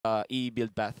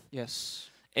e-build path. Yes.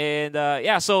 And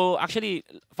yeah, so actually,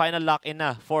 final lock-in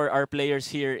na for our players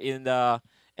here in the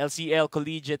LCL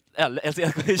Collegiate,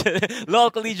 LCL Collegiate,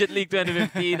 LOL Collegiate League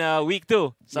 2015 Week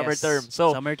 2, summer term. Yes.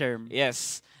 So, Summer term.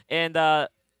 yes. And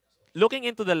looking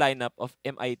into the lineup of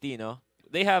MIT, no,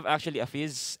 they have actually a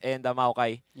Fizz and a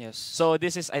Maokai. Yes. So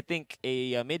this is, I think,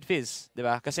 a mid Fizz, di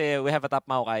ba? Kasi we have a top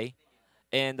Maokai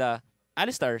and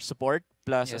Alistar support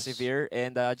plus a Yes. Severe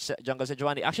and Jungle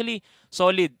Sejuani. Actually,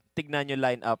 solid tignan yung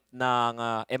lineup ng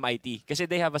MIT. Kasi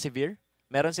they have a Severe.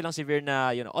 Meron silang Severe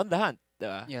na, on the hunt.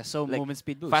 Diba? Yeah, so Like, movement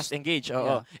speed boost. fast engage.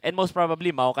 Oo. Yeah. And most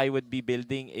probably, Maokai would be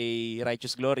building a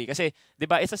Righteous Glory. Kasi, di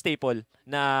ba, it's a staple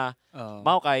na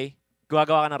Maokai,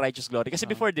 gumagawa ka ng Righteous Glory. Kasi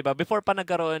before, di ba, before pa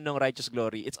nagkaroon ng Righteous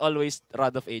Glory, it's always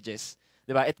Rod of Ages.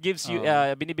 Di ba? It gives you,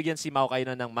 binibigyan si Maokai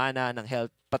ng mana, ng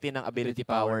health, pati ng ability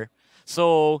power.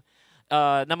 So,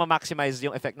 na-maximize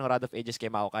yung effect ng Rod of Ages kay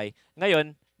Maokai.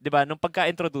 Ngayon, 'di ba, nung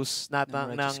pagka-introduce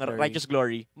ng Righteous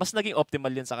Glory, mas naging optimal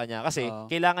 'yun sa kanya kasi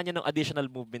kailangan niya ng additional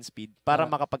movement speed para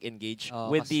makapag-engage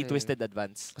with the Twisted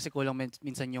Advance. Kasi kulang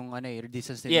minsan yung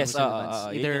resistance nila sa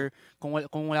advance. Either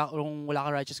kung wala ka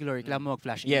Righteous Glory, kailangan mo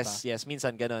mag-flash in pa. Yes,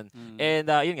 minsan ganun. And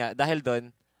yun nga, dahil doon,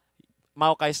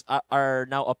 Maokais are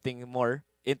now opting more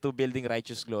into building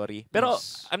Righteous Glory. Pero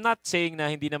I'm not saying na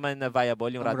hindi naman na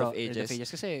viable yung Rod of Ages.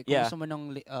 Kasi kung gusto mo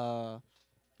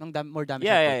more damage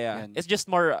yeah. It's just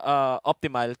more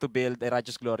optimal to build a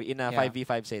Righteous Glory in a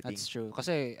 5v5 setting. That's true.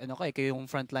 Kasi kayo yung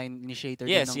frontline initiator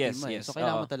din ng team mo. So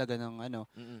kailangan mo talaga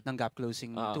ng gap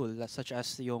closing tool such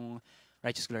as yung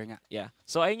Righteous Glory nga. Yeah.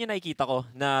 So ayun yung nakikita ko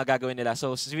na gagawin nila.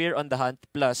 So Sphere on the Hunt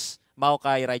plus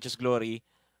Maokai Righteous Glory,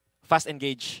 fast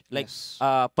engage, like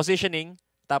positioning,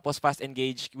 tapos fast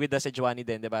engage with the Sejuani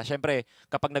din, 'di ba? Syempre,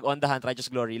 kapag nag-on the hunt Righteous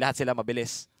Glory, lahat sila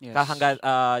mabilis. Yes.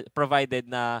 Provided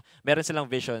na meron silang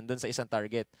vision dun sa isang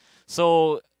target.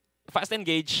 So, fast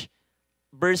engage,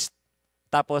 burst,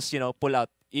 tapos pull out.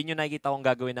 Yun yung nakikita kong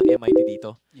gagawin ng MIT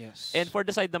dito. Yes. And for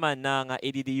the side naman ng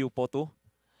ADDU Po2,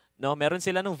 no, meron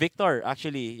sila ng Victor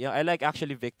actually. I like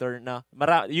actually Victor na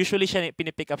usually siya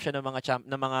pinipick up siya ng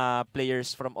mga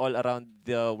players from all around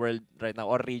the world right now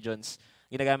or regions.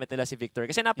 Ginagamit nila si Victor.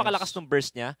 Kasi napakalakas ng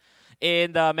burst niya.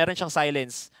 And meron siyang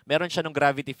silence. Meron siya ng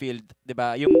gravity field. 'Di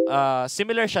ba? Yung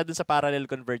similar siya dun sa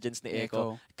parallel convergence ni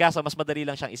Echo. Kaso mas madali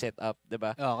lang siyang i-set up. 'Di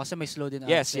ba? Kasi may slow din.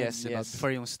 Yes. Diba?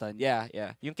 Before yung stun. Yeah.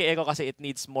 Yung kay Echo kasi it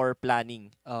needs more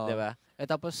planning. 'Di ba?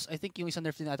 Tapos, I think yung isang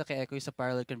nerf din ata kay Echo yung sa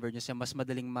parallel convergence niya, mas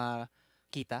madaling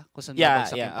makita kung saan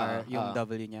yung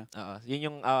W niya. Yun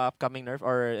yung upcoming nerf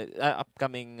or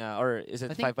upcoming or is it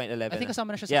 5.11? I think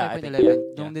kasama na siya sa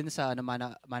 5.11. Doon din sa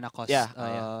mana cost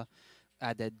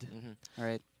added.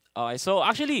 Alright. Okay, so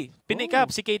actually, pinick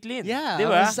up si Caitlyn. Yeah,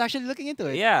 diba? I was actually looking into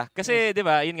it. Yeah, kasi 'di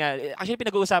ba, yun nga, actually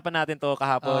pinag-uusapan natin to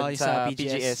kahapon sa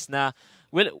PGS na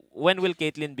when will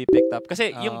Caitlyn be picked up?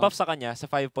 Kasi yung buff sa kanya sa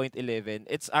 5.11,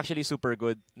 it's actually super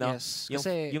good, no? Yes,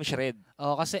 yung shred.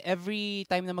 Kasi every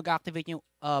time na mag-activate yung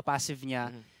passive niya,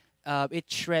 it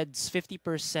shreds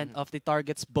 50% of the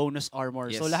target's bonus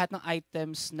armor. Yes. So lahat ng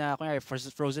items na kunyari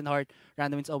Frozen Heart,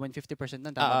 Random Wins Owen, 50%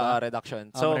 na tama ba? Reduction.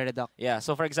 So yeah,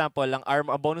 so for example, lang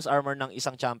bonus armor ng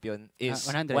isang champion is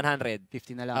 100.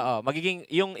 50 na lang. Magiging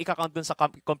yung ika-count dun sa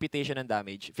computation ng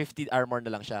damage, 50 armor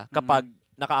na lang siya kapag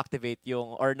naka-activate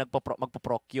yung or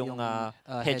magpo-proc yung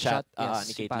headshot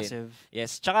ni Caitlyn.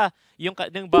 Yes. Tsaka yung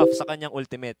buff sa kanyang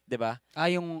ultimate, 'di ba?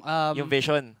 Yung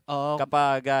vision.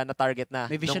 Kapag na-target na.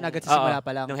 May vision agad sa simula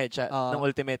pa lang. Nung headshot, nung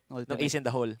ultimate, nung ace in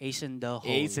the hole. Ace in the hole.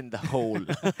 Ace in the hole.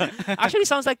 Actually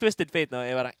sounds like Twisted Fate, no?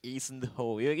 Parang ace in the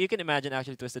hole. You can imagine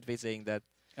actually Twisted Fate saying that.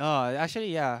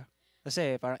 Actually yeah.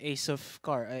 Kasi parang ace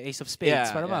of spades,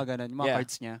 parang mga ganun, mga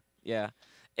cards niya. Yeah.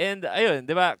 And ayun,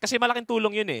 'di ba? Kasi malaking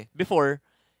tulong 'yun eh. Before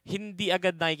hindi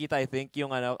agad nakikita, I think, yung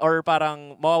or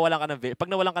parang mawawalan ka ng vision. Pag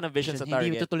nawalan ka ng vision sa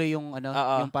target. Hindi tutuloy yung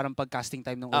yung parang pag-casting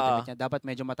time ng ultimate niya. Dapat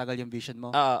medyo matagal yung vision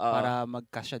mo para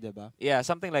mag-cast siya, 'di ba? Yeah,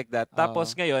 something like that.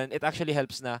 Tapos ngayon, it actually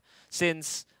helps na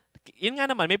since yun nga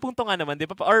naman, may punto nga naman, di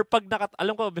ba? Or pag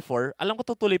alam ko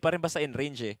tutuloy pa rin basta in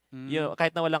range eh.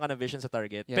 Kahit nawalan ka ng vision sa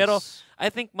target. Yes. Pero I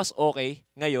think mas okay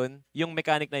ngayon yung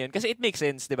mechanic na yun kasi it makes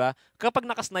sense, di ba? Kapag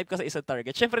nakasnipe ka sa isang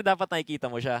target, syempre dapat nakikita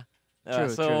mo siya.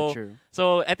 True.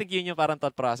 So, I think yun yung parang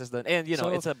thought process doon. And,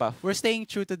 it's a buff. We're staying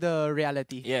true to the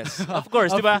reality. Yes. Of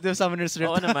course, di ba? The Summoner's Rift.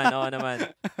 Oo naman.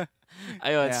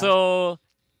 Ayun. Yeah. So,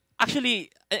 actually,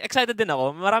 excited din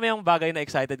ako. Marami yung bagay na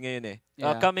excited ngayon eh.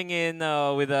 Coming in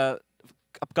with the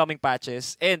upcoming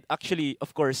patches. And actually,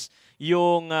 of course,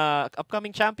 yung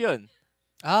upcoming champion.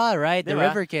 Right. Diba? The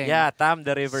River King. Yeah, Tam,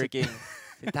 the River King.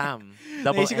 Si Tam.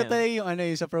 Double Naisip ko M. talaga yung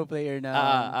yung sa pro player na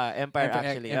Empire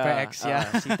actually. Empire X, yeah.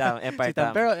 Si Tam, Empire si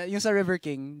Tam. Tam. Pero yung sa River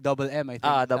King, double M, I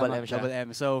think. Double M siya. Double M.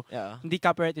 So, hindi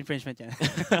copyright infringement yan.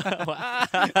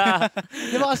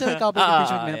 Di ba kasi may copyright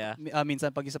infringement minsan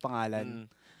pag isa pangalan?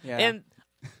 Yeah. And,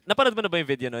 napanood mo na ba yung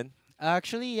video nun?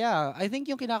 Actually, yeah. I think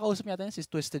yung kinakausap niya is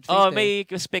Twisted Fate. May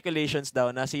speculations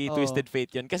daw na si Twisted Fate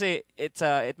yun. Kasi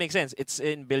it makes sense. It's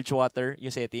in Bilgewater,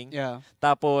 yung setting. Yeah.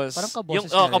 Tapos, parang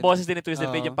kaboses yung kaboses din ni Twisted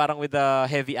Fate, yung parang with a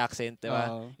heavy accent,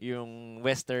 diba? Yung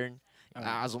western.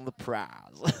 As on the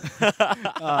prize.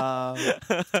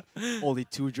 Only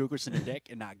 2 jokers in the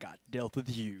deck and I got dealt with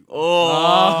you.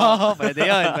 Pwede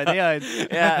yun.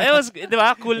 Yeah, it was, di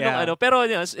ba, cool nung ano. Pero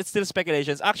it's still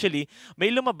speculations. Actually,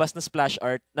 may lumabas na splash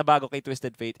art na bago kay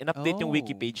Twisted Fate. In-update yung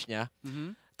wiki page niya.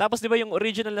 Tapos, di ba, yung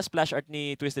original na splash art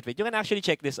ni Twisted Fate, you can actually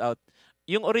check this out.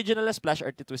 Yung original na splash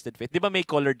art ni Twisted Fate, di ba may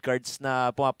colored cards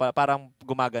na parang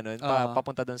gumaganon,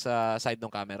 papunta dun sa side ng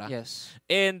camera? Yes.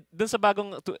 And dun sa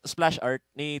bagong splash art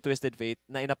ni Twisted Fate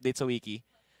na in-update sa wiki,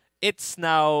 it's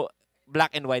now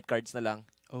black and white cards na lang.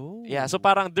 Oh. Yeah, so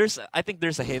parang I think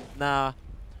there's a hint na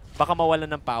baka mawalan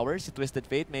ng power si Twisted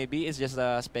Fate. Maybe it's just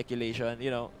a speculation.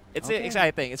 You know, it's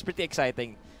exciting. It's pretty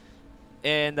exciting.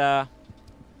 And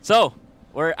so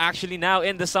we're actually now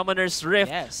in the Summoner's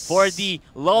Rift for the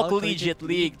LoL Collegiate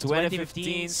League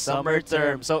 2015 Summer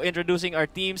Term. So introducing our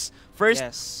teams.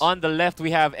 First, on the left,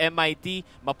 we have MIT,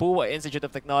 Mapua Institute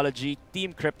of Technology,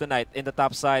 Team Kryptonite. In the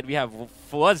top side, we have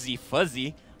Fuzzy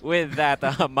with that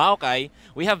Maokai.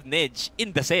 We have Nej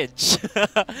in the Sedge.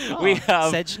 We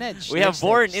have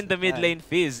Born in the mid lane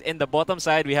Fizz. In the bottom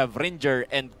side, we have Ranger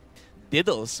and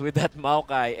Diddles with that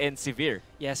Maokai and Severe.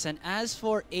 Yes, and as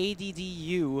for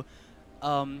ADDU,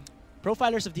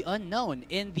 Profilers of the Unknown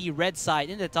in the red side.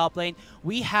 In the top lane,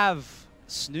 we have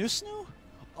Snoo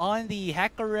on the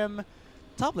Hackarim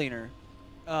top laner.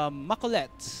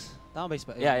 Macolette. Tama ba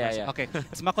ispa? Yeah. Okay,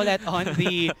 it's Macolette on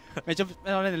the... medyo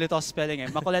nalito ako spelling eh.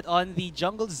 Macolette on the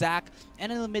jungle Zac.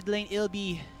 And in the mid lane, it'll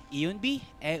be Eunbi?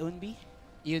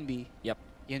 Eunbi. Yep.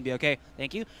 Eunbi, okay.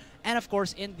 Thank you. And of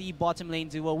course, in the bottom lane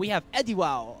duo, we have Eddie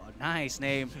Wow. Nice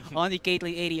name. On the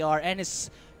Caitlyn ADR. And his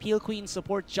Peel Queen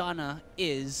support Janna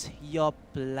is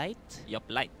Yoplite.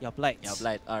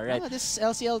 All right. This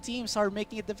LCL teams are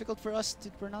making it difficult for us to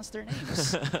pronounce their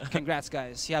names. Congrats,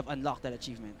 guys. You have unlocked that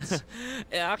achievement.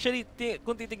 Actually,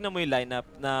 kung titignan mo yung lineup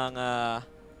ng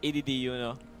ADDU,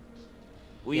 no?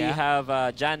 We have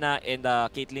Janna and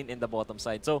Caitlyn in the bottom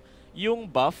side. So, yung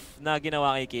buff na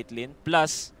ginawa kay Caitlyn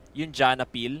plus yung Janna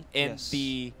peel and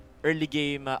the early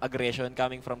game aggression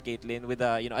coming from Caitlyn with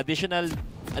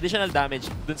additional damage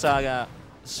dun sa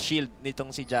shield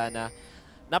nitong si Janna.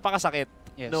 Napakasakit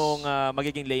nung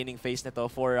magiging laning phase nito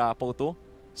for Po2.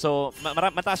 So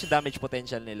mataas yung damage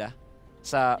potential nila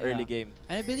sa early game.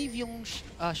 And I believe yung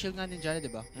shield nga ni Janna,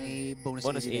 diba? May bonus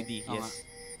AD. Yes.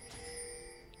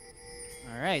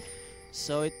 Alright.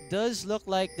 So it does look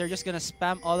like they're just gonna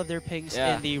spam all of their pings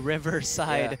in the river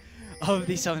side of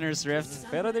the Summoner's Rift.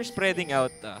 Pero they're spreading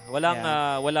out.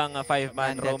 Walang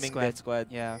 5-man roaming death squad.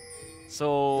 Yeah.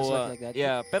 So, like that.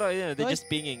 pero they're just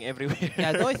pinging everywhere.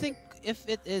 Yeah, though I think if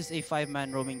it is a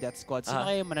 5-man roaming death squad, sino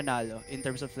kaya mananalo in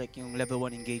terms of like yung level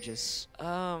 1 engages?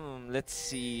 Let's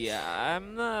see.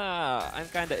 I'm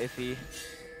kind of iffy.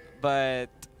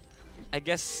 But I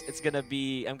guess it's gonna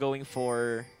be, I'm going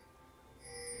for...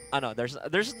 no,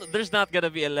 there's not gonna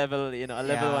be a level, a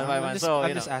level 1 5-man. So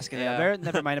I'm just asking.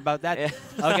 Never mind about that.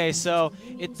 Okay, so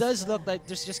it does look like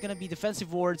there's just gonna be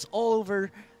defensive wards all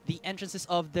over the entrances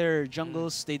of their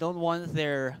jungles. They don't want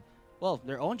their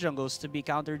own jungles to be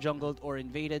counter jungled or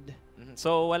invaded.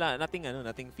 So nothing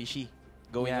fishy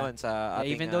going on sa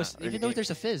ating, even though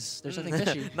there's a fizz, there's something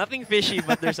fishy. Nothing fishy,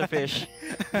 but there's a fish.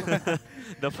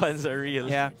 The puns are real.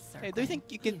 Yeah. Hey, do you think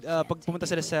you can pag pumunta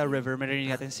sila sa river,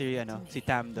 marinig natin si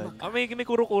Tam doon? May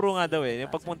kuro-kuro nga daw eh. Yung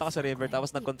pagpunta ka sa river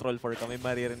tapos nag-control 4 ka, may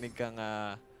maririnig kang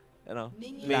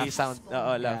may sound,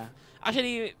 laugh.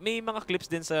 Actually, may mga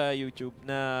clips din sa YouTube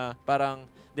na parang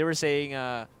they were saying,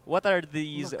 what are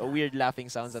these weird laughing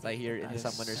sounds that I hear in the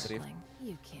Summoner's Rift?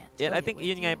 Yeah, I think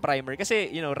yun nga yung primer. Kasi,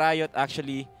 Riot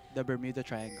actually... The Bermuda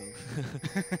Triangle.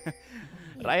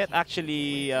 Riot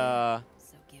actually...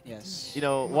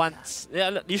 wants...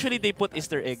 usually they put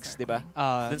Easter eggs, di ba?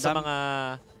 Dun sa mga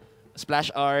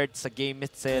splash art, sa game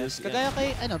itself. Kagaya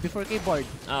kay, before kay Bard.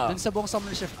 Dun sa buong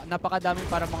Summoner's Rift, napakadaming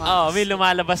para mga... may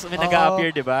lumalabas, may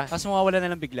nag-a-appear, di ba? Tapos mawawala na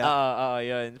lang bigla.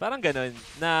 Yun. Parang ganun.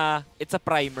 Na it's a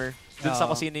primer dun sa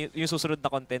kung sino yung susunod na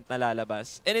content na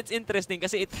lalabas. And it's interesting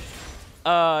kasi it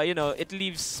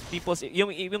leaves people's...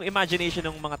 Yung imagination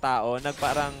ng mga tao,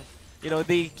 parang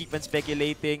they keep on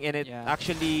speculating and it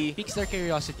actually piques their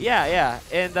curiosity. Yeah.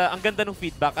 And ang ganda ng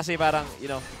feedback kasi parang,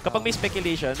 kapag may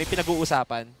speculation, may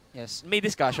pinag-uusapan, may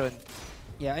discussion.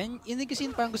 Yeah, and yun din kasi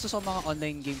parang gusto sa mga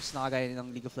online games na kagaya ng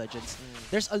League of Legends.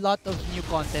 There's a lot of new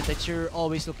content that you're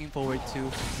always looking forward to.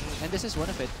 And this is one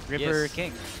of it, River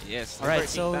King. Yes. Alright,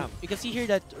 so you can see here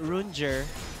that Ranger,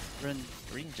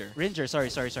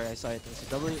 sorry, I saw it. It's a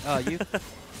double,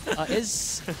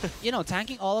 is,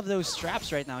 tanking all of those traps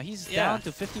right now. He's down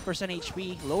to 50%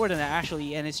 HP, lower than that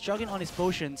actually, and is chugging on his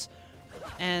potions.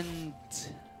 And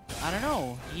I don't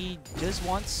know, he just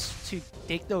wants to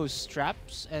take those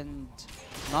traps and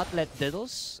not let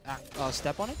Diddles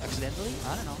step on it accidentally.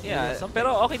 I don't know. Yeah,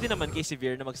 pero okay din naman kay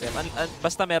Severe na mag-step.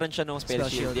 Basta meron siya nung spell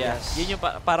shield. Yes. Yun yung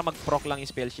para mag-proc lang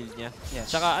yung spell shield niya. Yes.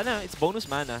 Tsaka it's bonus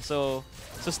mana. So,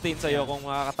 sustain sa'yo kung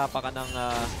makakatapa ka ng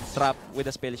trap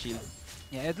with a spell shield.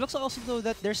 Yeah, it looks also though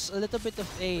that there's a little bit of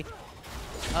a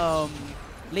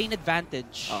lane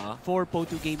advantage for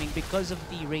Potu Gaming because of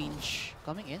the range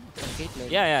coming in from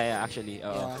Caitlyn. Yeah, actually.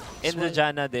 And the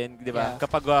Janna din, di ba?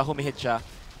 Kapag humihit siya,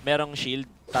 merong shield,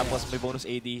 tapos may bonus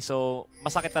AD. So,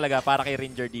 masakit talaga para kay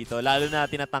Ranger dito. Lalo na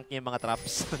tinatank niya yung mga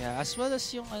traps. Yeah, as well as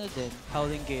yung din,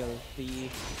 Howling Gale.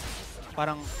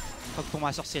 Parang pag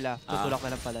pumasok sila, tutulak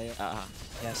na lang palayo.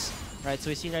 Yes. Right, so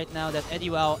we see right now that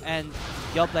ADDU and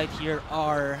Yoblight here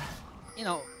are,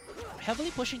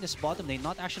 heavily pushing this bottom lane,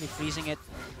 not actually freezing it.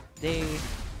 They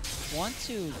want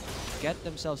to get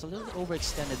themselves a little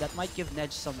overextended. That might give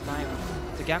Nedge some time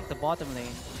to gank the bottom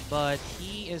lane, but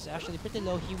he is actually pretty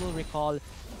low. He will recall.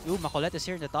 Ooh, Macolette is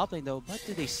here in the top lane though, but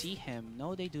do they see him?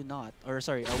 No, they do not. Or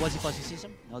sorry, was he Fuzzy sees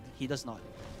him? No, he does not.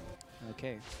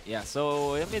 Okay. Yeah,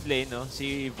 so yung mid lane,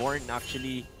 si Vorn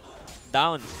actually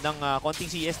down ng konting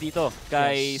CS dito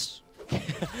kay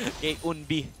kay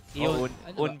Unbi.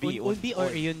 Unbi or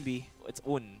Yunbi? It's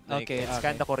Un. Okay, it's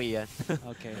kinda Korean.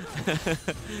 Okay.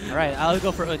 Alright, I'll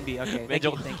go for Unbi. Okay, thank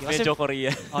you. Medyo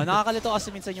Korean. Nakakalito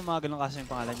kasi minsan yung mga ganun kasi yung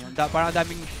pangalan yun. Parang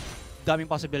daming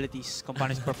possibilities kung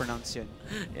paano pronounce yun.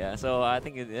 Yeah, so I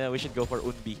think we should go for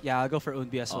Unbi. Yeah, I'll go for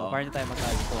Unbi as well. Para na tayo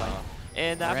magkalito.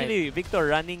 And actually, Victor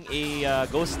running a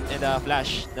Ghost and a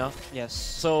Flash, no? Yes.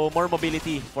 So, more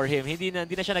mobility for him. Hindi na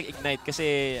siya nag-ignite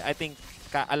kasi I think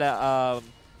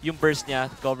yung burst niya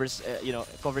covers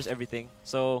everything.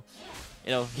 So,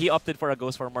 he opted for a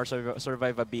Ghost for more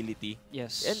survivability.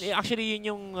 Yes. And actually,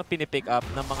 yun yung pinipick up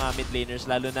ng mga mid laners,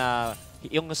 lalo na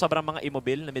yung sobrang mga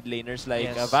immobile na mid laners like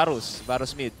Varus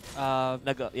mid.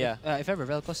 If ever,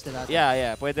 Vel'Koz din natin.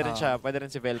 Yeah. Pwede rin siya. Pwede rin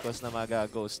si Vel'Koz na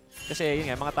mag-Ghost. Kasi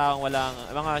yun nga,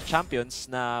 mga champions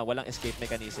na walang escape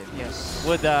mechanism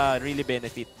would really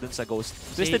benefit dun sa Ghost.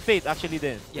 Twisted Fate actually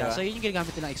din. Yeah, so yun yung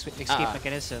ginagamit nilang escape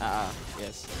mechanism.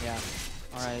 Yes. Yeah.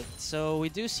 Alright, so we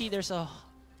do see there's a...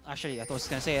 Actually, I was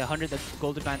gonna say 100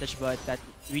 gold advantage, but that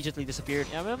immediately disappeared.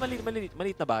 Yeah,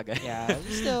 malit na bagay. Yeah,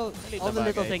 still, all the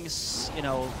little things,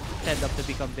 tend up to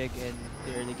become big in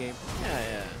the early game.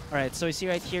 Yeah. Alright, so we see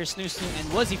right here, Snoo and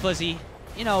Wuzzy Fuzzy.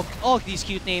 All these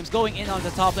cute names going in on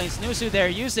the top lane. Snoo there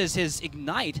uses his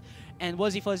Ignite, and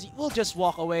Wuzzy Fuzzy will just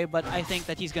walk away, but I think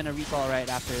that he's gonna recall right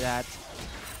after that.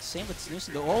 Same with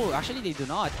Snoo. Oh, actually they do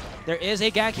not. There is a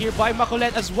gank here by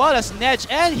Macolette as well as Nedge,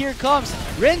 and here comes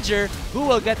Ranger, who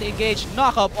will get the engaged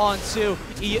knock up onto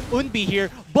Unbi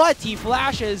here, but he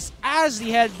flashes as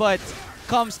the headbutt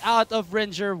comes out of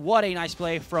Ranger. What a nice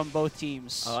play from both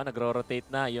teams. Nagro-rotate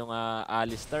na yung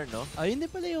Alistar, no? Yun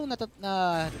din pala yung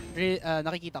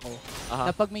nakikita ko.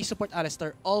 Na pag may support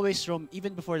Alistar, always roam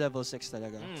even before level 6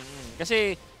 talaga.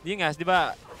 Kasi, yun nga, di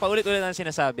ba, paulit-ulit ang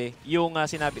sinasabi, yung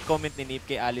comment ni Nip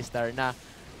kay Alistar na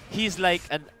he's like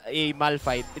a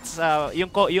Malphite. It's yung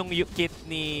kit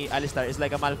ni Alistar is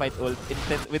like a Malphite ult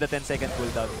with a 10-second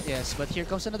cooldown. Yes, but here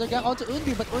comes another guy onto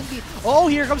Unbi, but Unbi,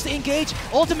 here comes the engage.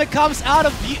 Ultimate comes out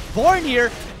of Born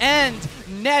here, and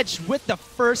Nedge with the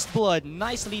first blood.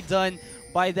 Nicely done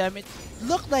by them. It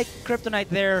looked like Kryptonite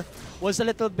there was a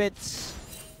little bit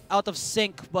out of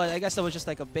sync, but I guess that was just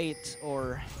like a bait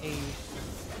or a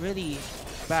really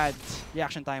bad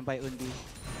reaction time by Unbi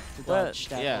to dodge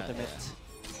that ultimate.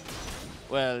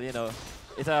 Well,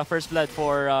 it's a first blood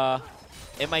for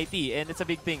MIT, and it's a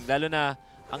big thing. Lalo na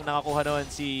ang nakakuha noon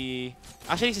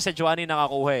actually si Sejuani yung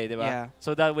nakakuha di ba? Yeah.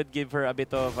 So that would give her a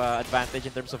bit of advantage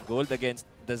in terms of gold against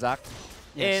the Zac.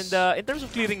 Yes. And in terms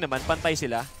of clearing naman, pantay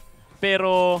sila.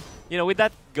 Pero, with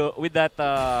that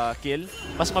kill,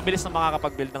 mas mabilis na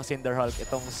makakapag-build ng Cinder Hulk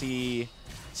itong si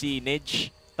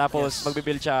Nedge. Tapos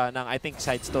magbe-build siya ng I think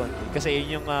Sidestone kasi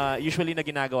yun yung usually na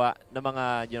ginagawa ng mga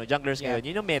junglers ngayon.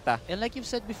 Yun yung meta. And like you've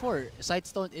said before,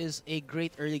 Sidestone is a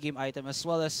great early game item as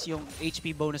well as yung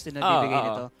HP bonus din na bibigay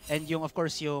nito. And yung of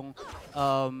course yung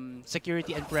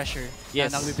security and pressure na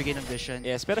nagbibigay ng vision.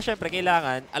 Yes, pero syempre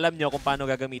kailangan alam nyo kung paano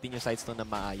gagamitin yung Sidestone na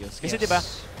maayos. Kasi 'di ba,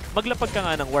 maglapag ka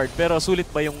nga ng ward pero sulit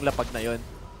ba yung lapag na yon?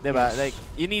 'Di ba? Like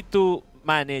you need to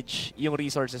manage yung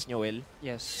resources nyo well.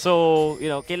 Yes. So,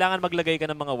 kailangan maglagay ka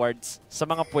ng mga wards sa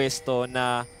mga pwesto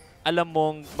na alam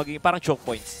mong maging parang choke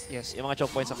points. Yes. Yung mga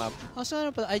choke points sa map. Also,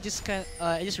 I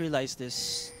just realized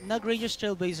this. Nag-Rangers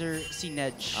Trailblazer si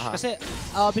Nedge. Kasi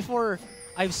before,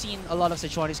 I've seen a lot of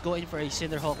Sejuanis go in for a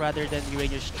Cinderhawk rather than the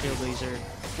Rangers Trailblazer.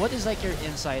 What is like your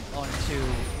insight onto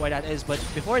why that is? But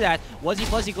before that, Wuzzy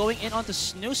Fuzzy going in onto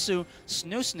Snoo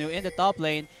in the top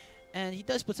lane. And he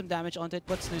does put some damage onto it,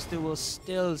 but Snoo will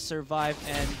still survive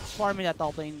and farming that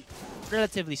top lane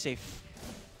relatively safe.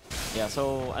 Yeah,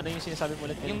 so ano yung sinasabi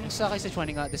mo ulit? Yung sa kay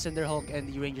Sejuani nga, the Cinderhawk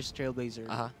and the Rangers Trailblazer.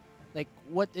 Like,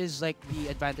 what is like the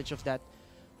advantage of that?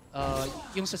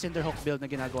 Yung sa Cinderhawk build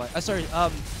na ginagawa.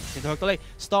 Cinderhawk tuloy.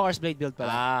 Stalker's Blade build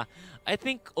pala. I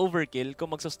think overkill kung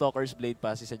magsa-Stalker's Blade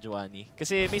pa si Sejuani.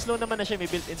 Kasi may slow naman na siya, may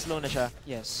built-in slow na siya.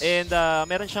 Yes. And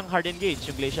meron siyang hard engage,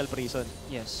 yung Glacial Prison.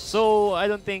 Yes. So, I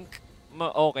don't think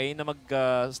okay na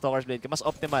mag-Stalker's Blade ka. Mas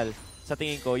optimal sa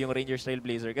tingin ko yung Rangers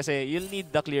Trailblazer. Kasi you'll need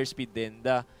the clear speed din.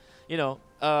 The,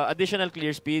 additional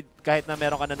clear speed kahit na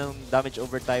meron ka na ng damage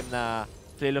over time na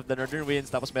Trail of the Northern Winds,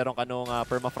 tapos meron ka nung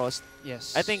Permafrost.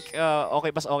 Yes. I think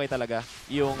mas okay talaga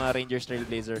yung Rangers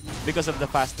Trailblazer because of the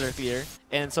faster clear.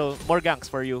 And so, more ganks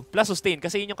for you. Plus sustain,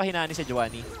 kasi yun yung kahinaan ni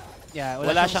Sejuani. Yeah,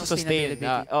 wala siyang sustain.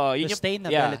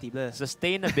 Sustainability.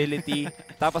 Sustainability.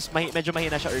 Tapos medyo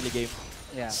mahina siya early game.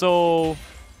 Yeah. So,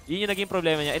 yun yung naging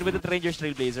problema niya. And with the Rangers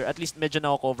Trailblazer, at least medyo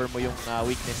na-cover mo yung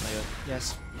weakness na yun.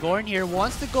 Yes. Gorn here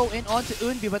wants to go in onto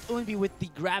Unbi, but Unbi with the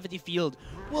gravity field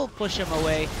will push him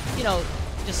away.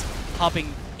 Just hopping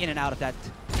in and out of that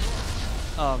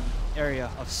area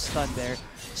of stun there.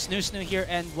 Snoo here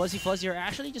and Wuzzy Fuzzy are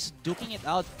actually just duking it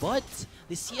out, but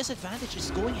the CS advantage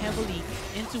is going heavily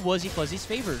into Wuzzy Fuzzy's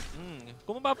favor.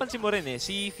 Kung mapapansin mo rin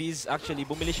si Fizz actually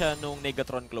bumili siya nung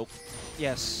Negatron Cloak.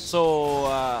 Yes. So,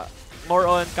 more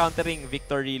on countering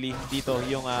Victor really dito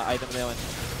yung item na yun.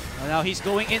 Now he's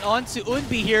going in onto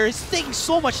Unbi here. He's taking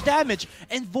so much damage.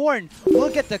 And Vorn will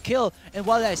get the kill. And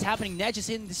while that is happening, Nedge is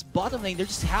in this bottom lane. They're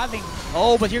just having...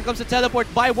 Oh, but here comes the teleport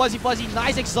by Wuzzy Fuzzy.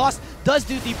 Nice exhaust. Does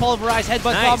do the pulverized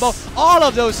headbutt combo. All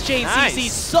of those chain CCs.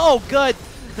 So good.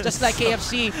 Just like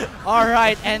KFC.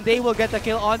 Alright, and they will get the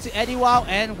kill onto Eddie Wow.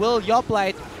 And will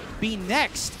Yoplight be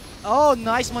next? Oh,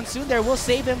 nice Monsoon there. Will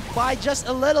save him by just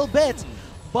a little bit.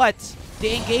 But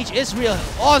the engage is real.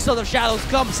 Also, the Shadows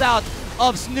comes out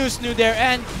of Snoo there,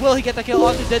 and will he get the kill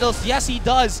onto Diddles? Yes, he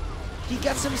does. He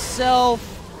gets himself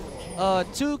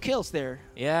 2 kills there.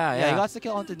 Yeah. He got the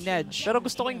kill onto Nedge. Pero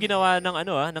gusto ko yung ginawa ng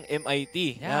ng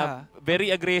MIT. Yeah. Very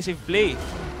aggressive play.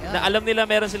 Yeah. Na alam nila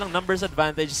meron silang numbers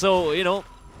advantage. So,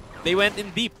 they went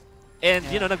in deep. And,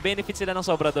 nag-benefit sila ng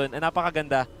sobra doon. And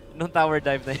napakaganda nung tower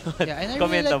dive na yun. Yeah, and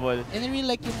Commendable. I really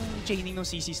like yung chaining ng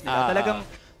CCs nila. Talagang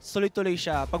tuloy-tuloy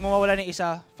siya. Pag mawawala ng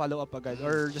isa, follow up agad.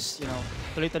 Or just,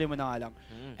 tuloy-tuloy mo na nga lang.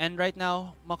 And right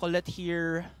now, Makolet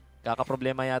here.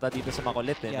 Kakaproblema yata dito sa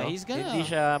Makolet. Yeah, he's gonna... Hindi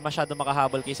siya masyado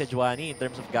makahabol kay Sejuani in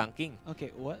terms of ganking.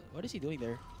 Okay, what is he doing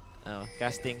there?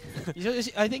 Casting.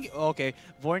 I think, okay,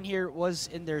 Vorn here was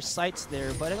in their sights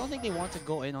there, but I don't think they want to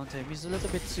go in onto him. He's a little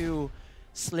bit too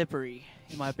slippery,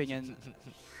 in my opinion.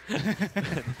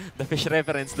 The fish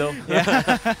reference though.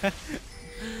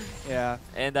 Yeah.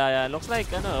 And looks like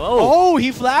Oh,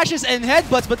 he flashes and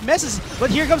headbutts but misses. But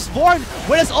here comes Vorn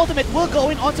with his ultimate. Will go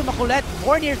in onto Makolet.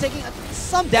 Vorn here taking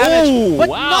some damage.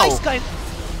 But nice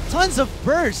tons of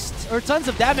burst, or tons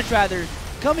of damage rather,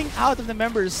 coming out of the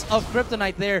members of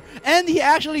Kryptonite there. And he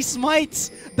actually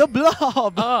smites the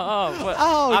blob.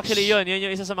 Well, actually yun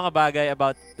yung isa sa mga bagay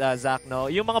about Zac, no?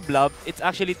 Yung mga blob, it's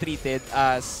actually treated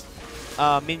as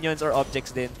minions or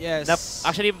objects din. Yes. Na,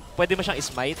 actually, pwede mo siyang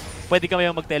smite. Pwede ka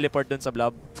mayang mag-teleport dun sa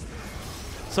blob.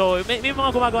 So, may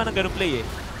mga gumagawa ng ganung play eh.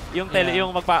 Yung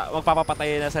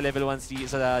magpapapatay na sa level 1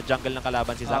 sa jungle ng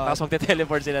kalaban si Zac. Tapos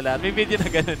magte-teleport sila lahat. May video na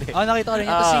ganun eh. Nakita ko rin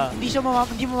yan. Kasi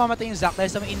hindi mo mamamatay yung Zac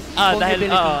dahil sa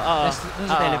invulnerability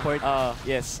sa teleport.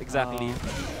 Yes, exactly.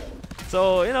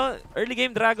 So, early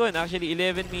game Dragon. Actually,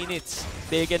 11 minutes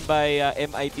taken by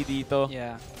MIT dito.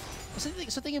 Yeah.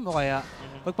 So tingin mo kaya,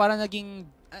 pag parang naging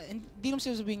hindi naman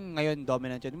sinasabing ngayon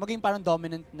dominant yun. Maging parang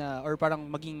dominant na or parang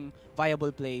maging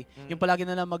viable play. Yung palagi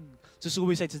na lang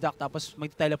mag-susuicide sa Doc tapos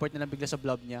mag-teleport na lang bigla sa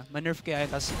blob niya. Ma-nerf kaya yun.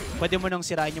 Tapos pwede mo nang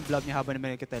sirain yung blob niya habang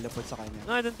may nag-teleport sa kanya.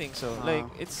 No, I don't think so. Like,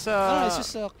 it's... it's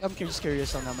just, I'm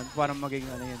curious lang naman. Parang maging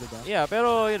ano yun, diba? Yeah,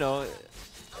 pero, you know,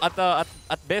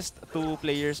 at best, 2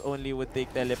 players only would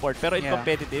take teleport. Pero in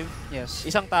competitive,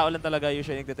 isang tao lang talaga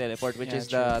usually nagte-teleport, which is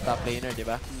the top laner, di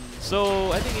ba? So,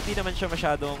 I think hindi naman siya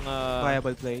masyadong...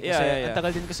 viable play. Kasi ang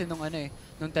tagal din kasi nung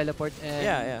nung teleport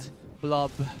and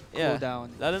blob cooldown.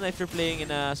 Lalo na if you're playing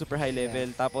in a super high level,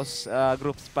 tapos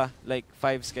groups pa, like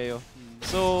 5s kayo.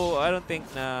 So, I don't think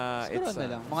na it's...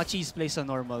 na lang. Mga cheese plays sa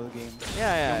normal game.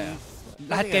 Yeah.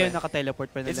 Lahat kayo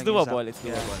naka-teleport pa na lang. It's doable, it's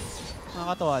doable.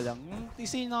 Nakakatawa lang.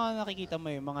 Isa yung nakikita mo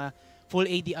yung mga full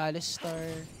AD Alistar.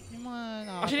 Yung mga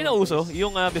nakakatawa. Actually, nauso.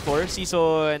 Yung before,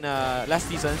 season, last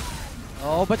season.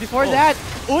 Oh, but before that,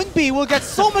 Unbi will get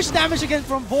so much damage again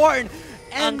from Vorn.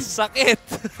 Ang And sakit!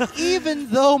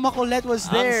 even though Makolet was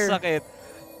there, ang sakit.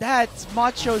 that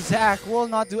Macho Zac will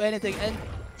not do anything. And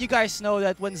you guys know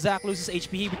that when Zac loses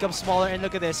HP, he becomes smaller. And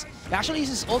look at this. He actually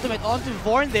uses ultimate onto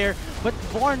Vorn there. But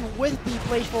Vorn with the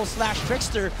playful /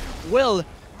 trickster will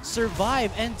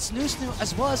survive, and Snoo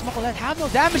as well as Makolet have no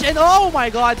damage, and oh my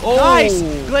god, nice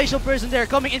glacial person there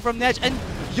coming in from Nedge, and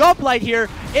Yoplight here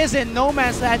is in no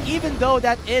man's land, even though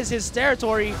that is his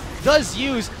territory, does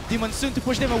use the Monsoon to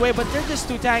push them away, but they're just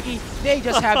too tanky, they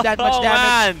just have that much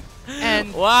damage. Man.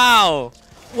 And wow!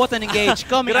 What an engage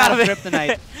coming out of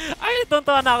Kryptonite. Ay,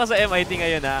 tonto na ako sa MIT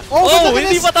ngayon ha. Oh,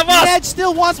 hindi pa tapos! Nedge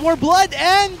still wants more blood,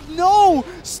 and no!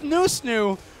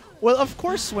 Snoo will of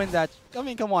course win that. I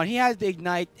mean, come on, he had the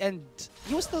Ignite, and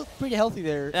he was still pretty healthy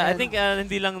there. Yeah, I think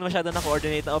hindi lang masyado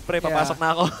na-coordinate. Oh, pre, papasok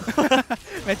na ako.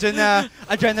 Medyo na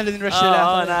adrenaline rush sila.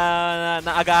 Oo,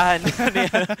 naagahan.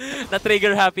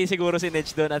 Na-trigger happy siguro si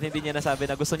Nedge doon at hindi niya nasabi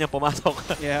na gusto niya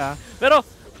pumasok. Yeah. Pero,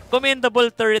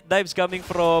 commendable turret dives coming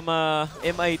from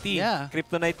MIT. Yeah.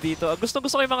 Kryptonite dito. Gusto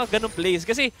ko yung mga ganong plays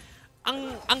kasi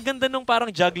ang ganda nung parang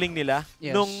juggling nila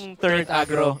nung turret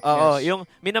aggro. Oo, yung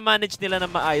minamanage nila na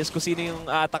maayos kung sino yung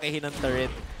aatakehin ng turret.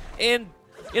 And,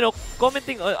 you know,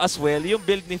 commenting as well, yung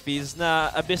build ni Fizz na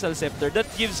Abyssal Scepter, that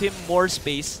gives him more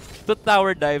space to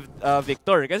tower dive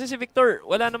Victor. Kasi si Victor,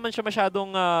 wala naman siya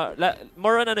masyadong,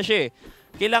 more on ano siya eh.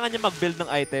 Kailangan niya mag-build ng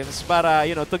items para,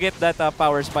 you know, to get that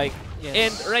power spike. Yes.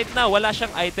 And right now, wala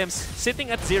siyang items sitting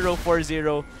at 0-4-0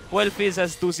 while Fizz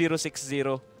has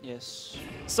 2-0-6-0. Yes.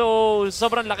 So,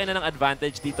 sobrang laki na ng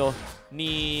advantage dito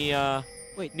ni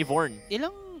Vorn.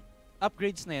 Ilang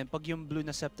upgrades na yan pag yung blue na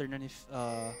scepter na ni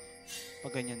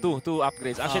pag ganyan? Two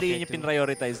upgrades. Actually, yun yung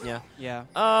pin-prioritize niya. Yeah.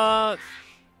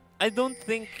 I don't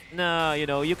think na, you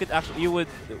know, you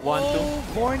would want to.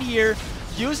 Vorn here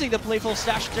using the playful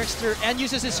 / trickster and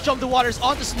uses his jump the waters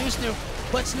onto Snoo.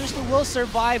 But Snoo will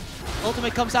survive.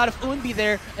 Ultimate comes out of Unbi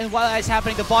there, and while that is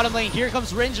happening, the bottom lane, here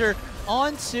comes Ranger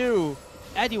onto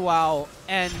ADDU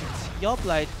and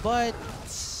Yoplight, but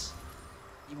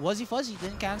Wuzzy Fuzzy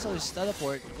didn't cancel his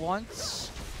teleport.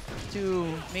 Wants to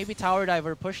maybe tower dive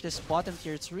or push this bottom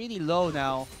tier. It's really low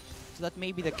now, so that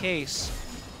may be the case.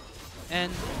 And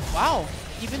wow,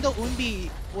 even though Unbi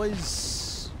was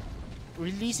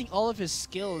releasing all of his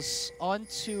skills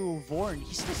onto Vorn,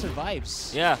 he still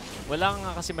survives. Yeah, wala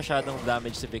nga kasi masyadong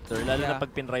damage si Victor, lalo na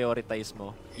pag pin-prioritize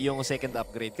mo yung second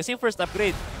upgrade. Kasi yung first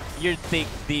upgrade, you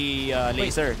take the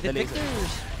laser. Wait, did Victor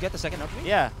get the second upgrade?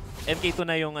 Yeah, MK2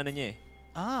 na yung ano niya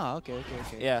eh. Ah, okay.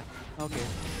 Yeah. Okay.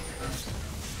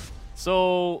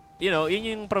 So, you know, yun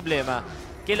yung problema.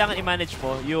 Kailangan i-manage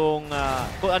mo yung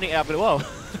kung ano yung upgrade. Wow!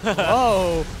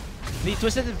 Oh! The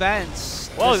twisted advance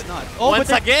does not. Oh,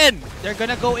 once again! They're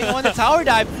gonna go in on the tower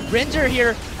dive. Ranger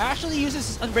here actually uses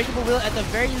his Unbreakable Will at a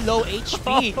very low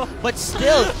HP, but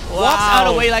still walks out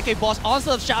away like a boss.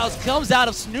 Onslaught of Shadows comes out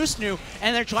of Snoo,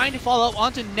 and they're trying to follow up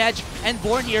onto Nedge and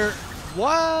Vorn here.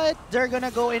 What? They're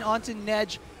gonna go in onto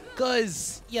Nedge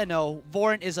because, you know,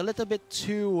 Vorn is a little bit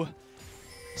too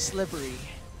slippery.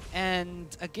 And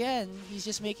again, he's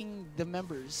just making the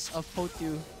members of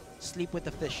POTU sleep with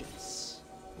the fishes.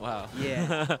 Wow.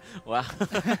 Yeah. Wow.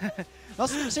 No,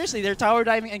 seriously, they're tower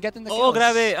diving and getting the kills. Oo,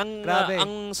 grabe.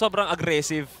 Ang sobrang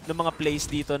aggressive ng mga plays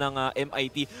dito ng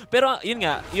MIT. Pero yun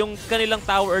nga, yung kanilang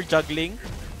tower juggling,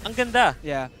 ang ganda.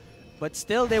 Yeah. But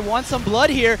still, they want some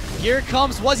blood here. Here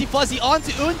comes Wuzzy Fuzzy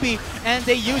onto Unbi, and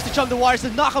they use the jump the waters.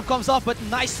 The knockup comes off, but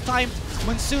nice timed.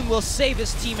 Monsoon will save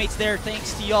his teammates there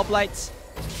thanks to Yoblight's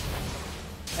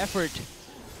effort.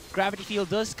 Gravity Field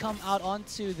does come out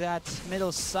onto that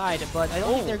middle side, but I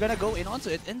don't think they're gonna go in onto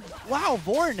it. And wow,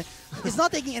 Vorn is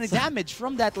not taking any damage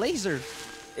from that laser.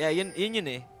 Yeah, yun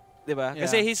eh. Diba?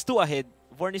 Kasi he's 2 ahead.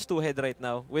 Vorn is 2-head right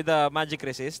now with a Magic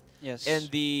Resist. Yes. And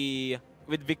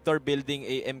with Victor building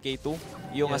a MK2,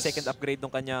 yung second upgrade ng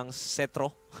kanyang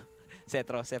Cetro.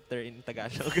 Cetro, Scepter in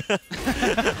Tagalog.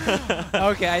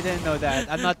 Okay, I didn't know that.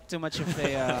 I'm not too much of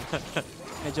a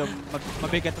medyo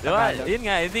mabigat na diba? Tagalog. Yun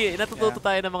nga, natututo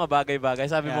tayo ng mga bagay-bagay.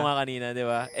 Sabi mo nga kanina, di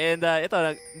ba? And ito,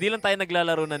 hindi lang tayo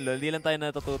naglalaro ng LoL, hindi lang tayo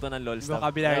natututo ng LoL stuff.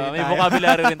 May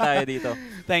vocabulary rin tayo dito.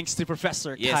 Thanks to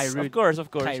Professor Kyrie. Of course.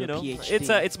 You know,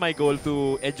 it's my goal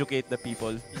to educate the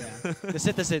people. Yeah. The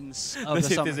citizens of the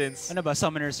citizens. Ano ba?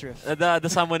 Summoners Rift. The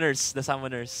summoners. The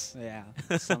summoners. Yeah,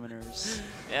 summoners.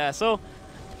 Yeah, so,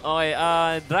 okay,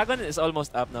 Dragon is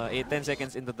almost up now, 10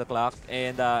 seconds into the clock,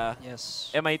 and yes.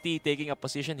 MIT taking a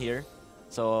position here.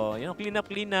 So, you know, clean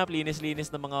up, linis-linis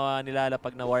ng mga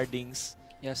nilalapag na wardings.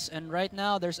 Yes, and right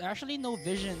now, there's actually no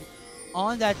vision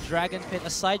on that Dragon Pit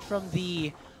aside from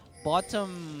the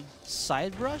bottom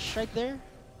side brush right there.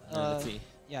 Let's see.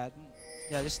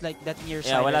 Yeah, just like that near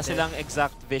side. Yeah, wala right silang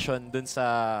exact vision dun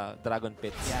sa Dragon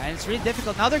Pits. Yeah, and it's really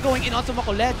difficult. Now they're going in onto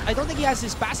Makolet. I don't think he has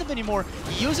his passive anymore.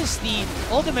 He uses the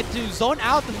ultimate to zone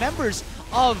out the members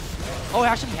of... Oh,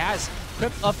 actually he has.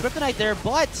 Of Kryptonite there,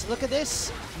 but look at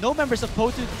this. No members of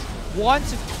Potu want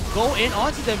to go in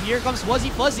onto them. Here comes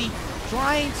Wuzzy Fuzzy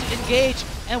trying to engage.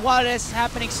 And while this is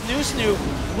happening, Snoo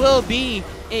will be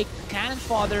a cannon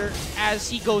fodder as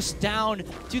he goes down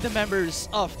to the members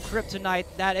of Kryptonite.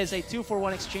 That is a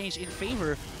 2-for-1 exchange in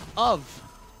favor of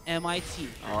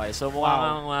MIT. Okay, so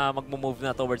mukhang mag-move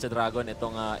na towards the Dragon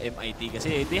itong MIT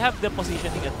kasi they have the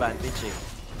positioning advantage eh.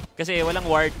 Kasi walang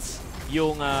wards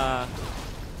yung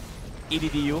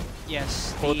ADDU.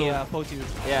 Yes, Potu. Potu.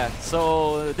 Yeah,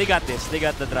 so they got this. They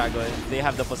got the Dragon. They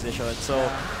have the position. So,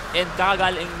 and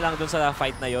kakagaling lang dun sa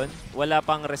fight na yon. Wala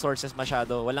pang resources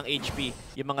masyado. Walang HP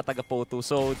yung mga taga Potu.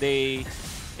 So they,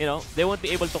 you know, they won't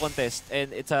be able to contest.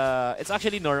 And it's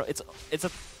actually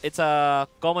it's a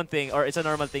common thing, or it's a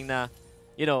normal thing na,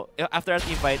 you know, after a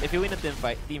team fight, if you win a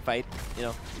team fight, you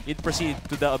know, you'd proceed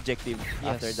to the objective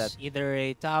after that. Either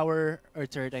a tower or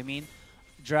turret. I mean,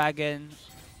 Dragon,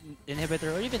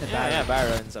 inhibitor, or even a Baron. Yeah,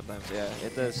 Baron sometimes. Yeah,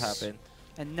 it does happen.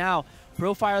 And now,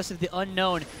 Profiles of the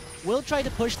Unknown will try to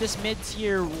push this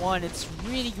mid-tier 1. It's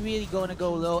really going to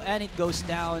go low, and it goes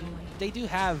down. They do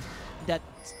have that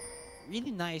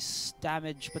really nice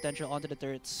damage potential onto the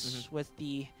turrets with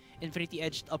the Infinity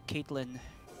Edged up Caitlyn.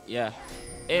 Yeah.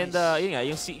 And yun nga,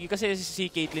 kasi si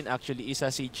Caitlyn actually is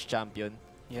a siege champion.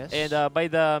 Yes. And by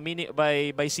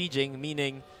sieging,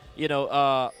 meaning, you know,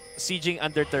 sieging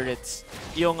under turrets.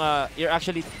 Yung you're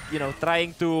actually, you know,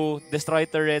 trying to destroy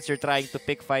turrets, you're trying to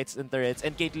pick fights in turrets,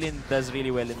 and Caitlyn does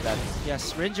really well in that.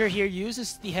 Yes, Ranger here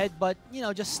uses the headbutt, you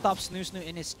know, just stops Snoo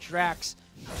in his tracks.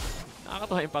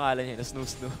 Nakakatuwa yung pangalan niya,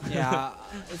 Snoo. Yeah,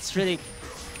 it's really...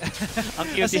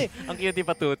 ang cutie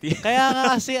patuti. Kaya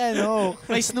nga kasi ano,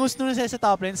 may Snoo na sila sa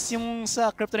top lanes, yung sa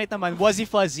Kryptonite naman, Wuzzy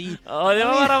Fuzzy. Oh, di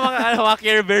ba parang mga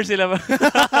Wacky Bear sila ba?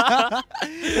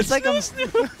 It's like Wuzzy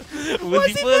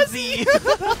Fuzzy.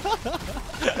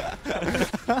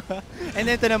 And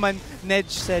then ito naman,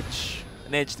 Sedge.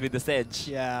 Nedged with the Sedge.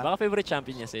 Yeah. Baka favorite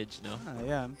champion niya, Sedge, no?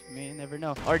 Yeah, may never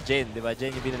know. Or Jen, di ba?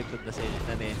 Jen yung binaligtad na Sedge,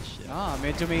 na Nedge.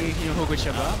 Medyo may hinuhugot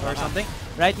siya ba? Or something.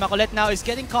 Right, Makolet now is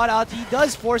getting caught out. He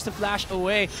does force the flash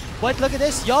away. But look at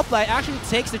this. Yoplait actually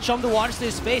takes the Chum the Waters to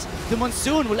his face. The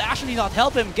Monsoon will actually not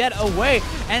help him get away.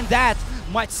 And that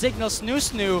might signal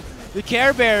Snoo, the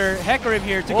Care Bearer, Hecarim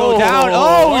here to go down.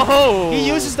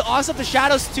 He uses the Onslaught of the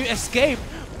Shadows to escape.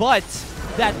 But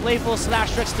that playful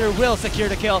slash trickster will secure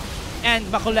the kill. And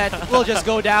Makolet will just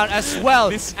go down as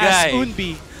well as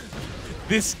Unbi.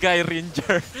 This guy,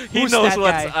 Ranger, he knows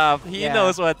what's up. He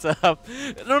knows what's up.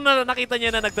 Nung nakita niya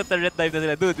na nagta-turret dive na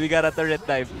sila, dude, we got a turret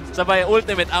dive. Sabay,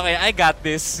 ultimate, okay, I got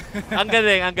this. Ang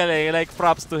galing. Like,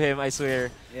 props to him, I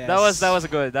swear. Yes. That was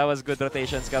good. That was good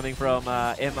rotations coming from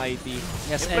MIT.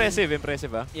 Yes, impressive,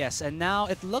 huh? Yes, and now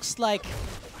it looks like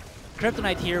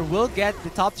Kryptonite here will get the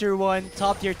top tier 1,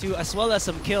 top tier 2, as well as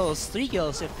some kills. 3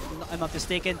 kills, if I'm not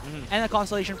mistaken. And the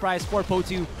consolation prize for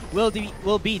Potu will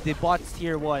be the bot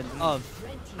tier 1 of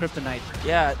Kryptonite.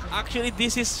 Yeah, actually,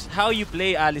 this is how you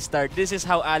play Alistar. This is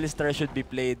how Alistar should be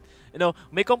played. You know,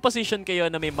 may composition kayo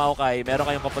na may Maokai, meron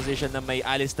kayong composition na may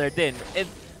Alistar din. And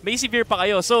may Severe pa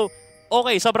kayo. So,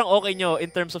 okay, sobrang okay nyo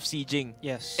in terms of sieging.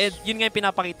 Yes. And yun nga yung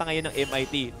pinapakita ngayon ng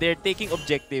MIT. They're taking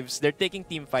objectives, they're taking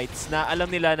team fights na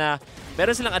alam nila na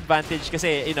meron silang advantage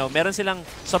kasi, you know, meron silang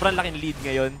sobrang laking lead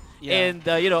ngayon. Yeah. And,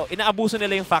 you know, inaabuso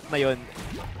nila yung fact na yun.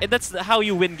 And that's how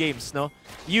you win games, no?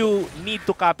 You need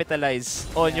to capitalize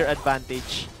on your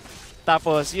advantage.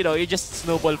 Tapos, you know, you just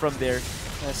snowball from there.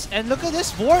 Yes, and look at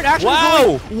this board actually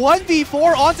going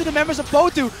 1v4 onto the members of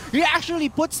Potu. He actually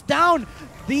puts down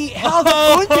the health of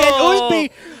Unbi, and Unbi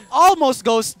almost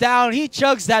goes down. He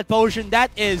chugs that potion.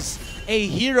 That is a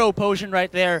hero potion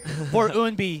right there for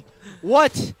Unbi.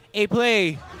 What a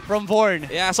play from Vorn.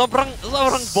 Yeah, sobrang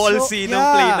ballsy ng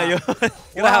play na yun.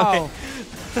 Grabe. Wow.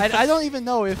 I don't even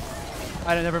know if...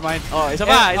 I don't, never mind. Oh, isa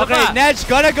pa. Okay, Nedge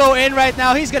gonna go in right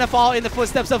now. He's gonna follow in the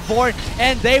footsteps of Vorn,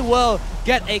 and they will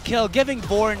get a kill, giving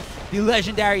Vorn the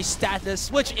legendary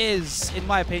status, which is, in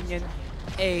my opinion,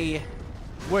 a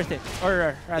worth it.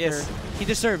 Or rather, he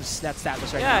deserves that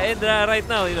status right now. Yeah, and right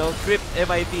now, you know, Crypt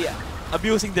MIT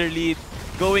abusing their lead,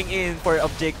 going in for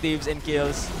objectives and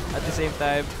kills at the same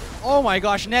time. Oh my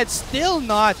gosh, Ned's still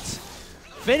not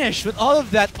finished with all of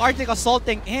that Arctic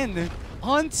assaulting in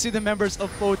onto the members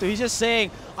of Photo. He's just saying,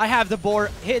 I have the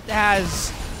boar, it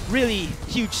has really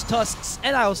huge tusks,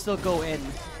 and I'll still go in.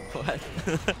 What?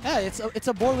 Yeah, it's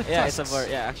a boar with tusks. Yeah, it's a boar.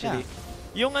 Yeah, actually.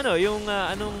 Yeah. Yung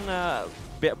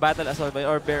battle assault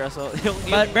or bear assault. yung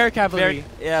bear cavalry.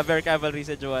 Bear cavalry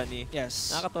sa Giovanni. Yes.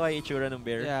 Nakakatawa yung itsura ng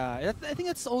bear. Yeah, I think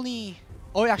it's only...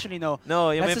 Oh, actually, no. No,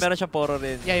 yung meron siya poro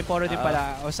rin. Yeah, yung poro din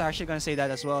pala. I was actually gonna say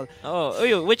that as well. Oh,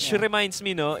 which reminds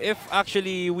me, no, if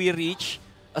actually we reach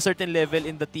a certain level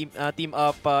in the team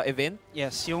up event.